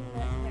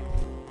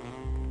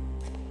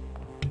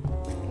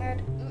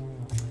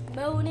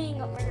moaning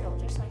a Myrtle,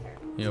 just like her.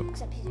 Yep.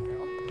 Except he's a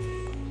girl.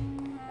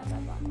 Blah,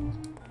 blah, blah.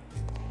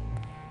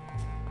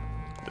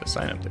 The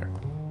sign up there.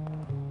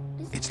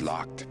 It's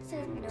locked. It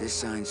says no. This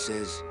sign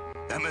says,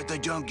 I'm at the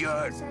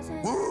junkyard. It says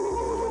it.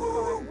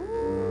 Woo!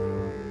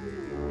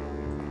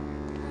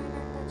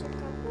 That's your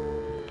car.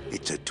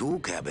 It's a tool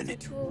It's a cabinet.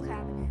 tool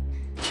cabinet.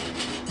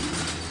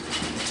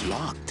 It's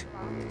locked.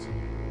 Locked.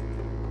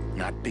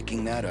 Not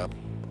picking that up.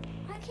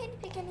 Why can't you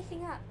pick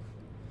anything up?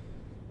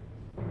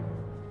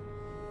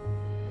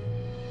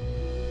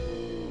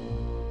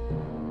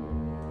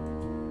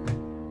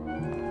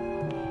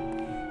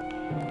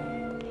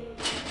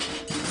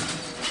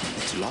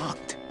 It's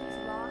locked.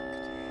 It's locked.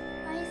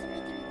 Why is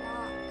everything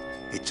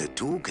locked? It's a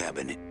tool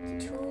cabinet.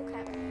 It's a tool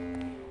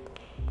cabinet.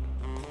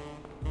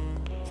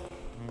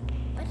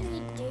 What do we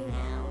do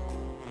now?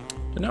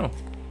 Don't know.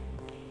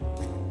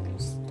 I'm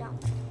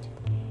stumped.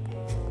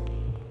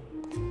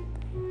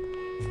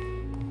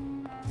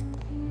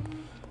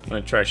 I'm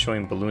gonna try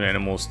showing balloon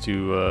animals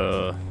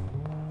to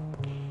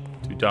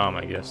Dom,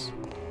 I guess.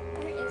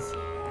 Where is he?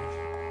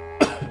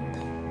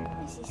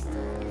 Is he still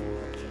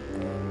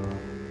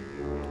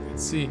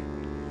Let's see.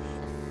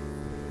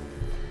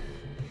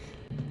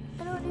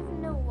 I don't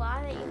even know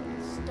why they even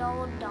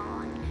installed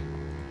Dawn.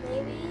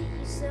 Maybe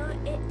you saw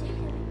it to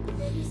him, and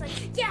then he's like,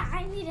 yeah,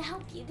 I need to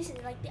help you. This is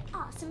like the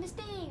awesomest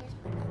thing.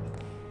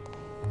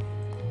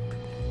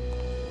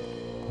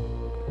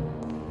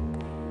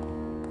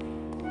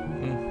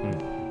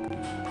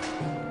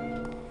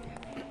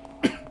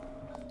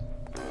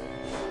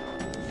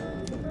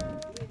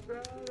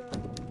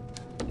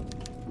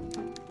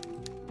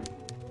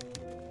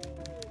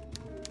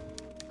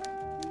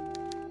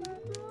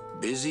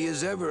 Busy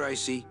as ever, I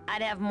see.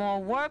 I'd have more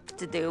work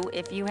to do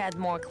if you had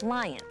more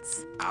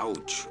clients.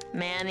 Ouch.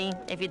 Manny,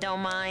 if you don't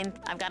mind,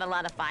 I've got a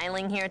lot of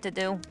filing here to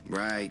do.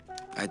 Right.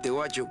 I te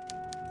watch you.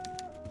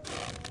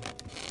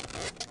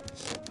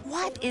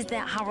 What is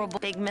that horrible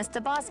big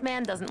Mr. Boss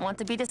Man doesn't want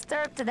to be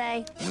disturbed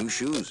today? New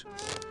shoes.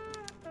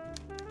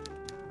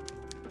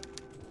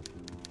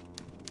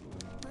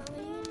 What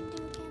were you gonna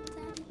do again,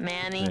 Daddy?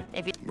 Manny,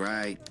 if you...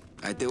 Right.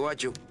 I te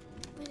watch you.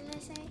 What did I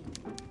say?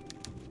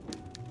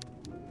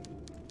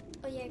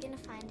 Oh, yeah, you're gonna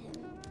find him.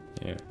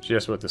 Yeah, she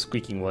asked what the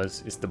squeaking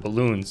was. It's the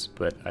balloons,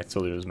 but I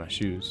told her it was my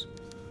shoes.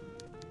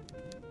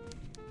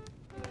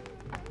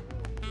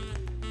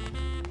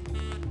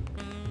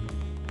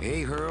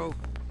 Hey, Hurl.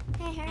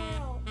 Hey,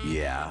 Harold.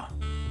 Yeah.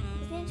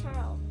 His name's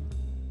Harold.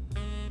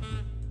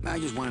 I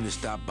just wanted to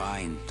stop by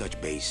and touch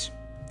base.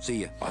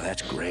 See ya. Oh,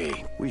 that's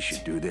great. We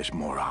should do this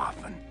more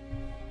often.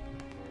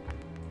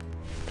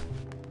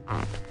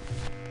 I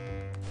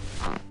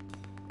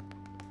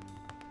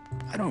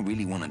don't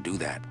really want to do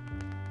that.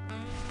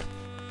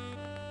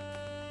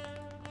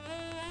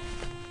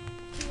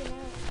 Do you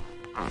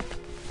know?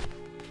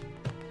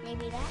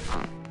 Maybe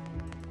that?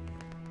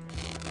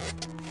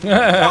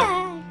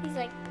 Yeah! He's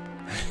like,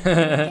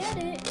 get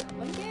it.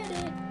 Come get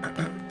it.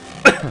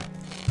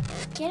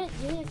 Get it.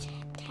 Do the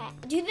cat.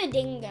 Do the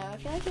dingo. I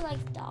feel like he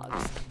likes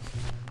dogs.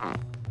 Come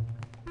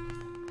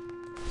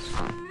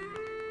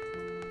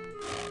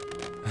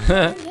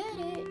and get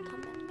it.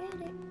 Come and get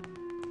it.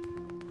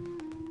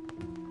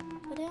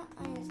 Put it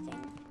on his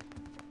thing.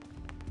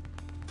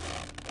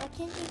 Why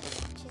can't you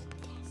just touch his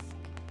desk?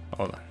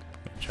 Hold on.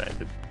 Let me try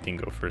the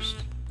dingo first.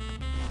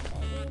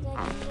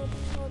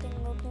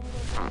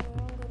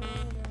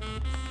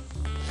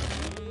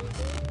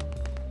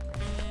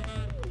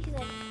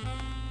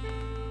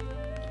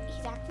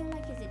 He's acting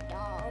like he's a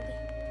dog.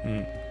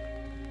 Hmm.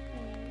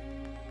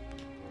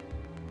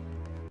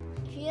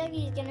 I feel like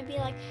he's gonna be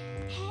like,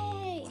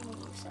 hey, and then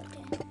you sucked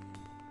in.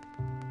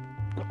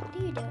 What are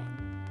you doing?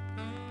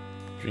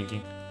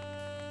 Drinking.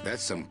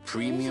 That's some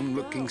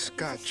premium-looking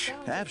scotch.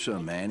 Have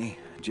some, Manny.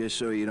 Just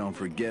so you don't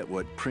forget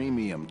what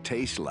premium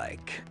tastes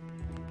like.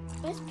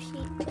 What's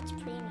premium?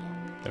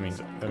 That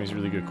means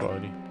really good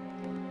quality.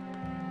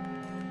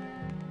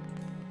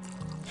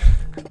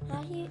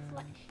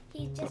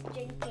 He's just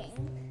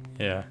drinking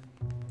Yeah.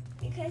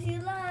 because he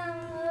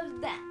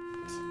loves that.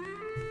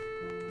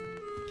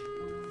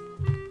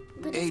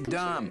 But Hey, his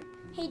Dom. computer-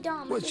 Hey,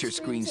 Dom. What's your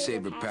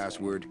screensaver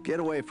password? Get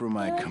away from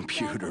my What's your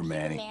computer, password,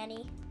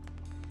 Manny.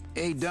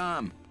 Hey,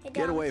 Dom. Hey,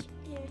 Get Dom, away.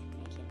 here, make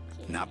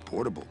it- Not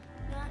portable.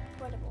 Not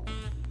portable.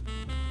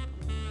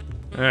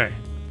 Alright,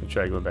 I'll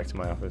try going back to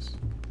my office.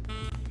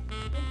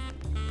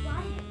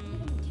 Why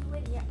even do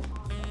it in your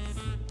office?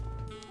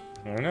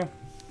 I don't know.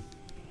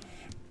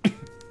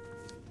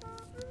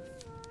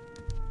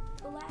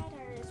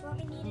 Ladder is what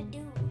we need to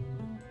do.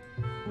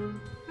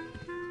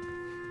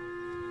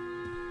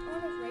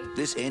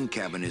 This end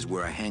cabin is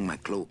where I hang my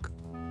cloak.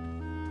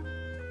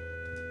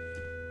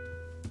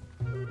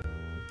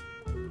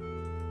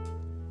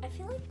 I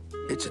feel like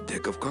It's a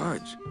deck of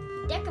cards.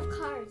 deck of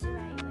cards. You're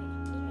right. Wait, what are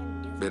you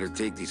gonna do? Better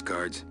take these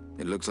cards.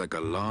 It looks like a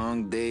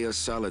long day of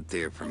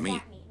solitaire for me.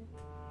 What does that mean?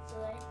 So,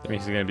 like, That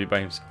means he's gonna be by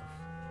himself.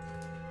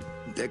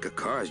 Deck of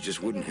cards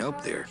just wouldn't help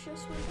cards there.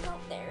 just wouldn't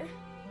help there.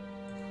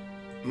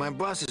 My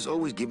boss is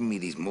always giving me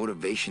these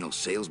motivational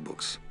sales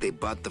books. They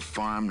bought the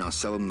farm, now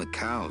sell them the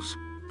cows.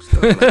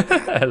 Stuff like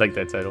that. I like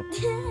that title.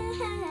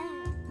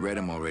 Read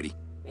them already.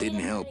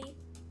 Didn't help.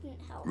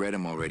 Didn't help. Read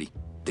them already.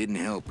 Didn't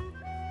help.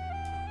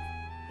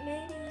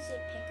 Maybe you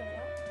should pick it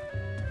up.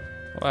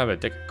 Well, I have a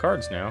deck of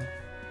cards now.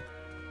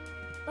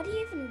 What do you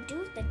even do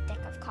with the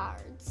deck of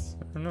cards?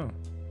 I don't know.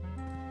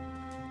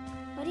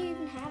 What do you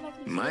even have a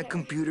computer? My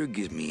computer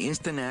gives me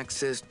instant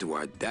access to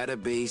our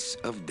database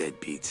of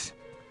deadbeats.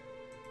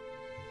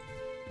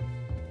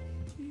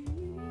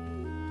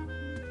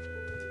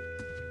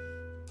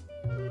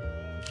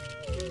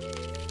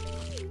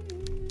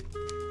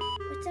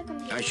 What's a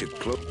computer? I should for?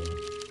 close.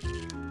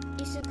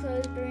 You should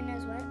close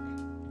Bruno's what?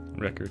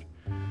 Record.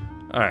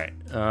 Alright,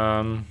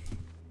 I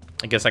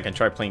guess I can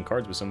try playing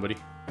cards with somebody.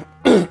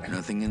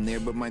 Nothing in there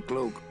but my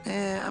cloak.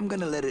 I'm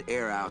gonna let it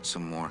air out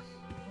some more.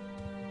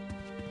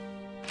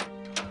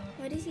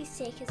 What does he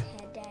shake his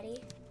head,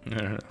 Daddy? I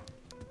don't know.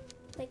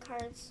 Play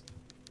cards.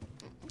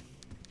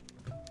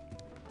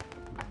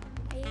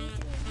 Are you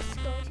just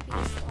going to be a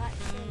slut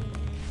saying,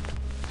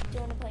 do you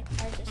want to play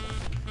cards or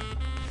something?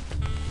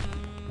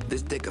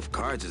 This deck of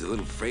cards is a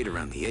little frayed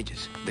around the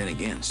edges. Then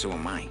again, so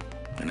am I.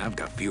 And I've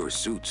got fewer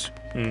suits.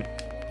 I got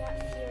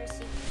fewer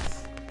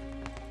seats.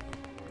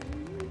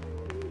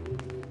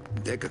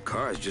 Deck of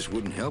cards just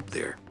wouldn't help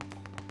there.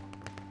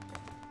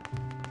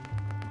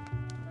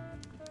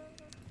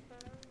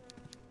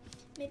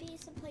 Maybe you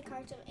should play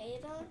cards with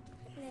Ava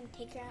and then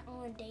take her out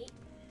on a date.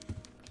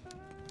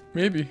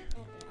 Maybe. I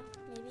don't know.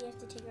 Maybe you have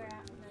to take her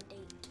out on a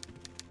date.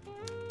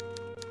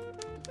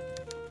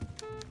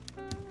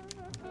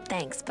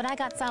 Thanks, but I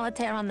got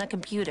solitaire on the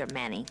computer,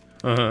 Manny.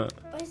 Uh-huh.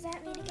 What does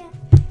that mean again?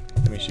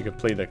 I mean, she could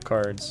play the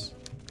cards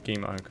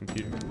game on a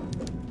computer.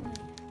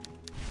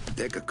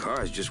 Deck of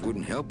cards just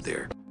wouldn't help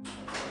there.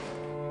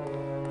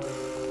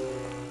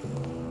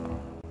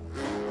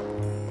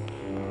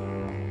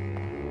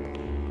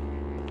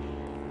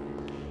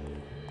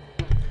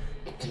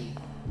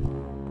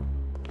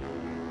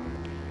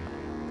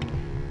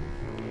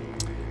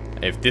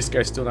 If this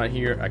guy's still not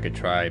here, I could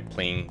try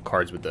playing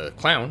cards with the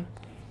clown.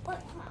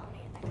 What clown are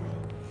you?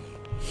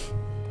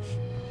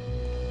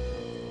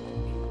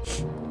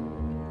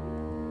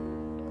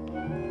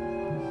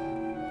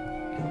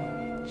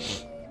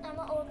 I'm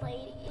an old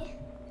lady.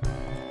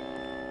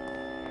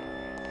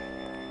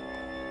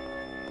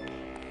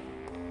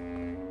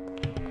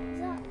 Is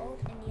that old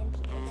Indian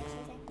people or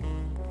something?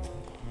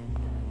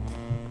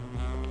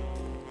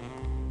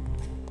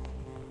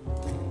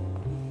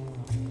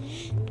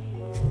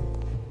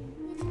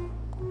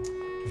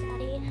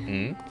 Daddy.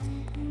 Hmm?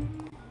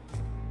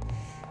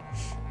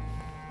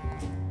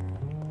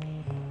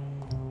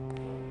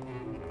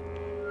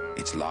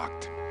 It's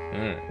locked.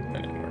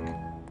 That didn't work.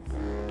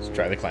 Let's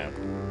try the clown.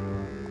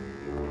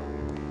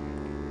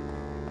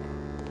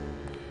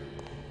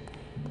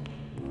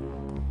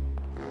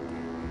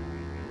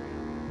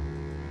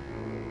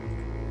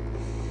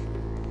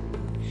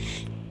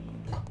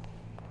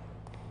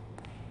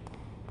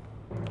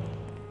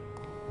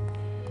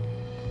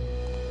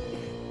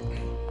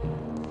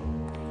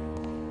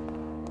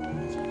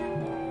 Is she not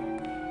there?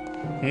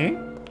 Hmm?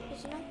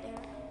 Is she not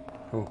there?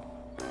 Oh.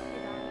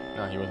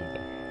 No, he wasn't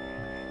there.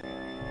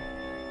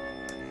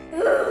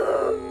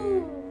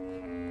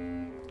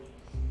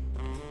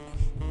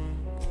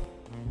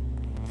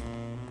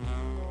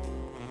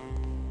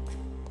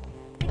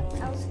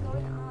 What else is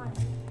going on?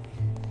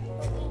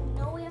 But we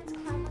know we have to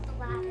climb up the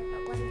ladder,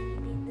 but what do we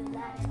need the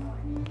ladder for?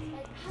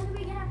 Like, how do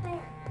we get up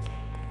there?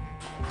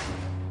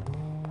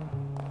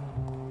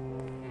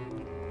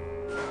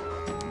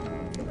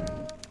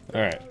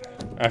 Alright.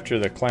 After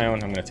the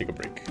clown, I'm gonna take a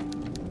break.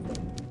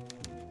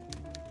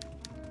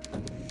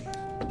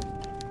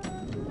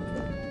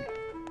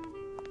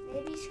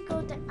 Maybe you should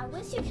go down. I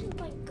wish you could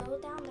like go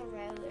down the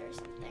road or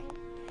something.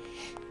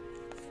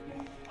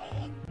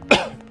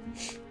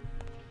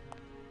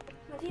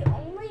 Have you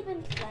only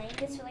been playing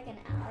this for like an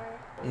hour?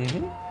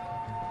 Mm-hmm.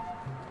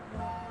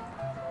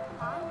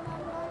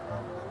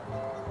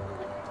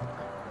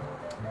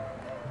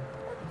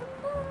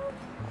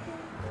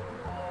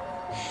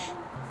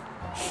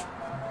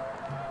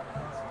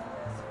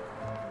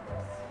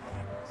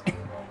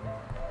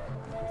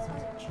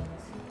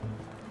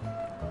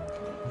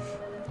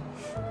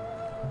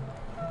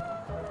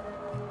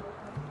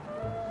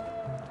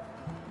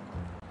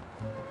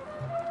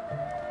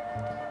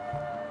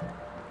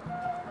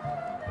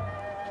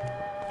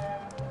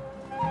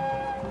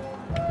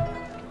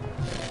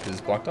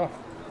 blocked off.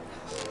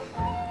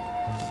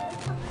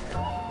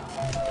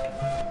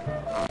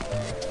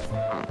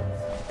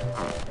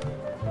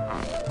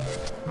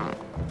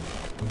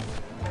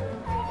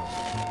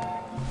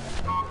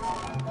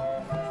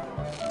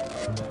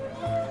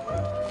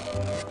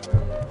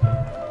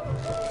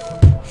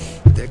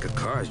 Deck of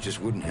cards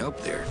just wouldn't help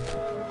there.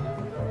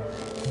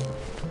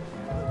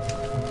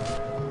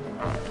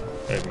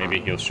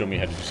 Maybe he'll show me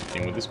how to do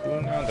something with this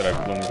balloon now that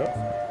I've blown it up.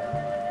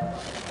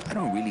 I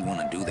don't really want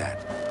to do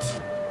that.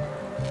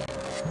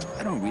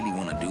 I don't really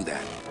want to do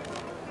that.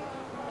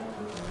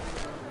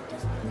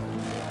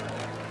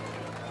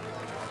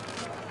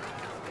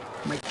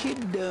 My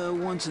kid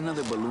wants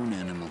another balloon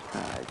animal.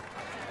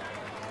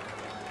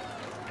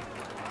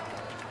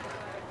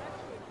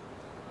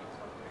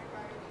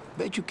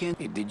 Bet you can't.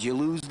 Hey, did you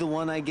lose the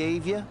one I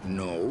gave you?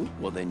 No.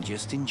 Well, then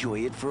just enjoy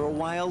it for a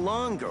while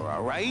longer,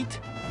 all right?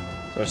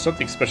 So there's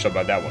something special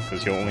about that one,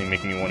 because he'll only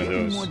make me one of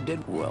those. More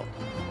dead. Well,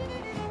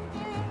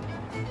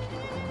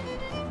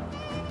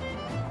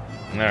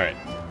 Alright.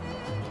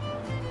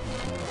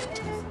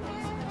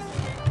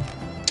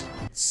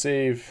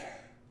 Save.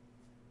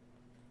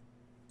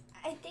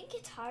 I think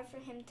it's hard for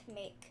him to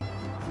make.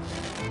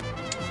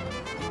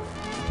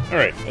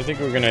 Alright, I think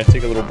we're gonna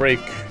take a little break,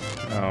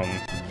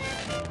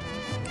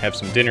 have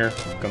some dinner,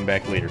 come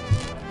back later.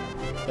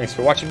 Thanks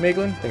for watching,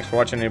 Meglin. Thanks for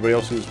watching anybody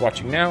else who's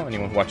watching now,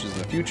 anyone who watches in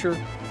the future.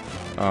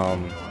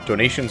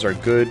 Donations are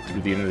good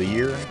through the end of the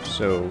year,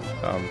 so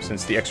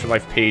since the Extra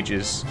Life page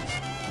is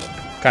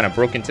kind of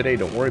broken today,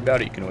 don't worry about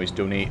it. You can always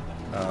donate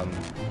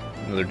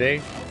another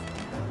day.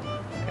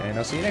 And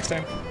I'll see you next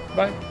time.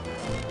 Bye.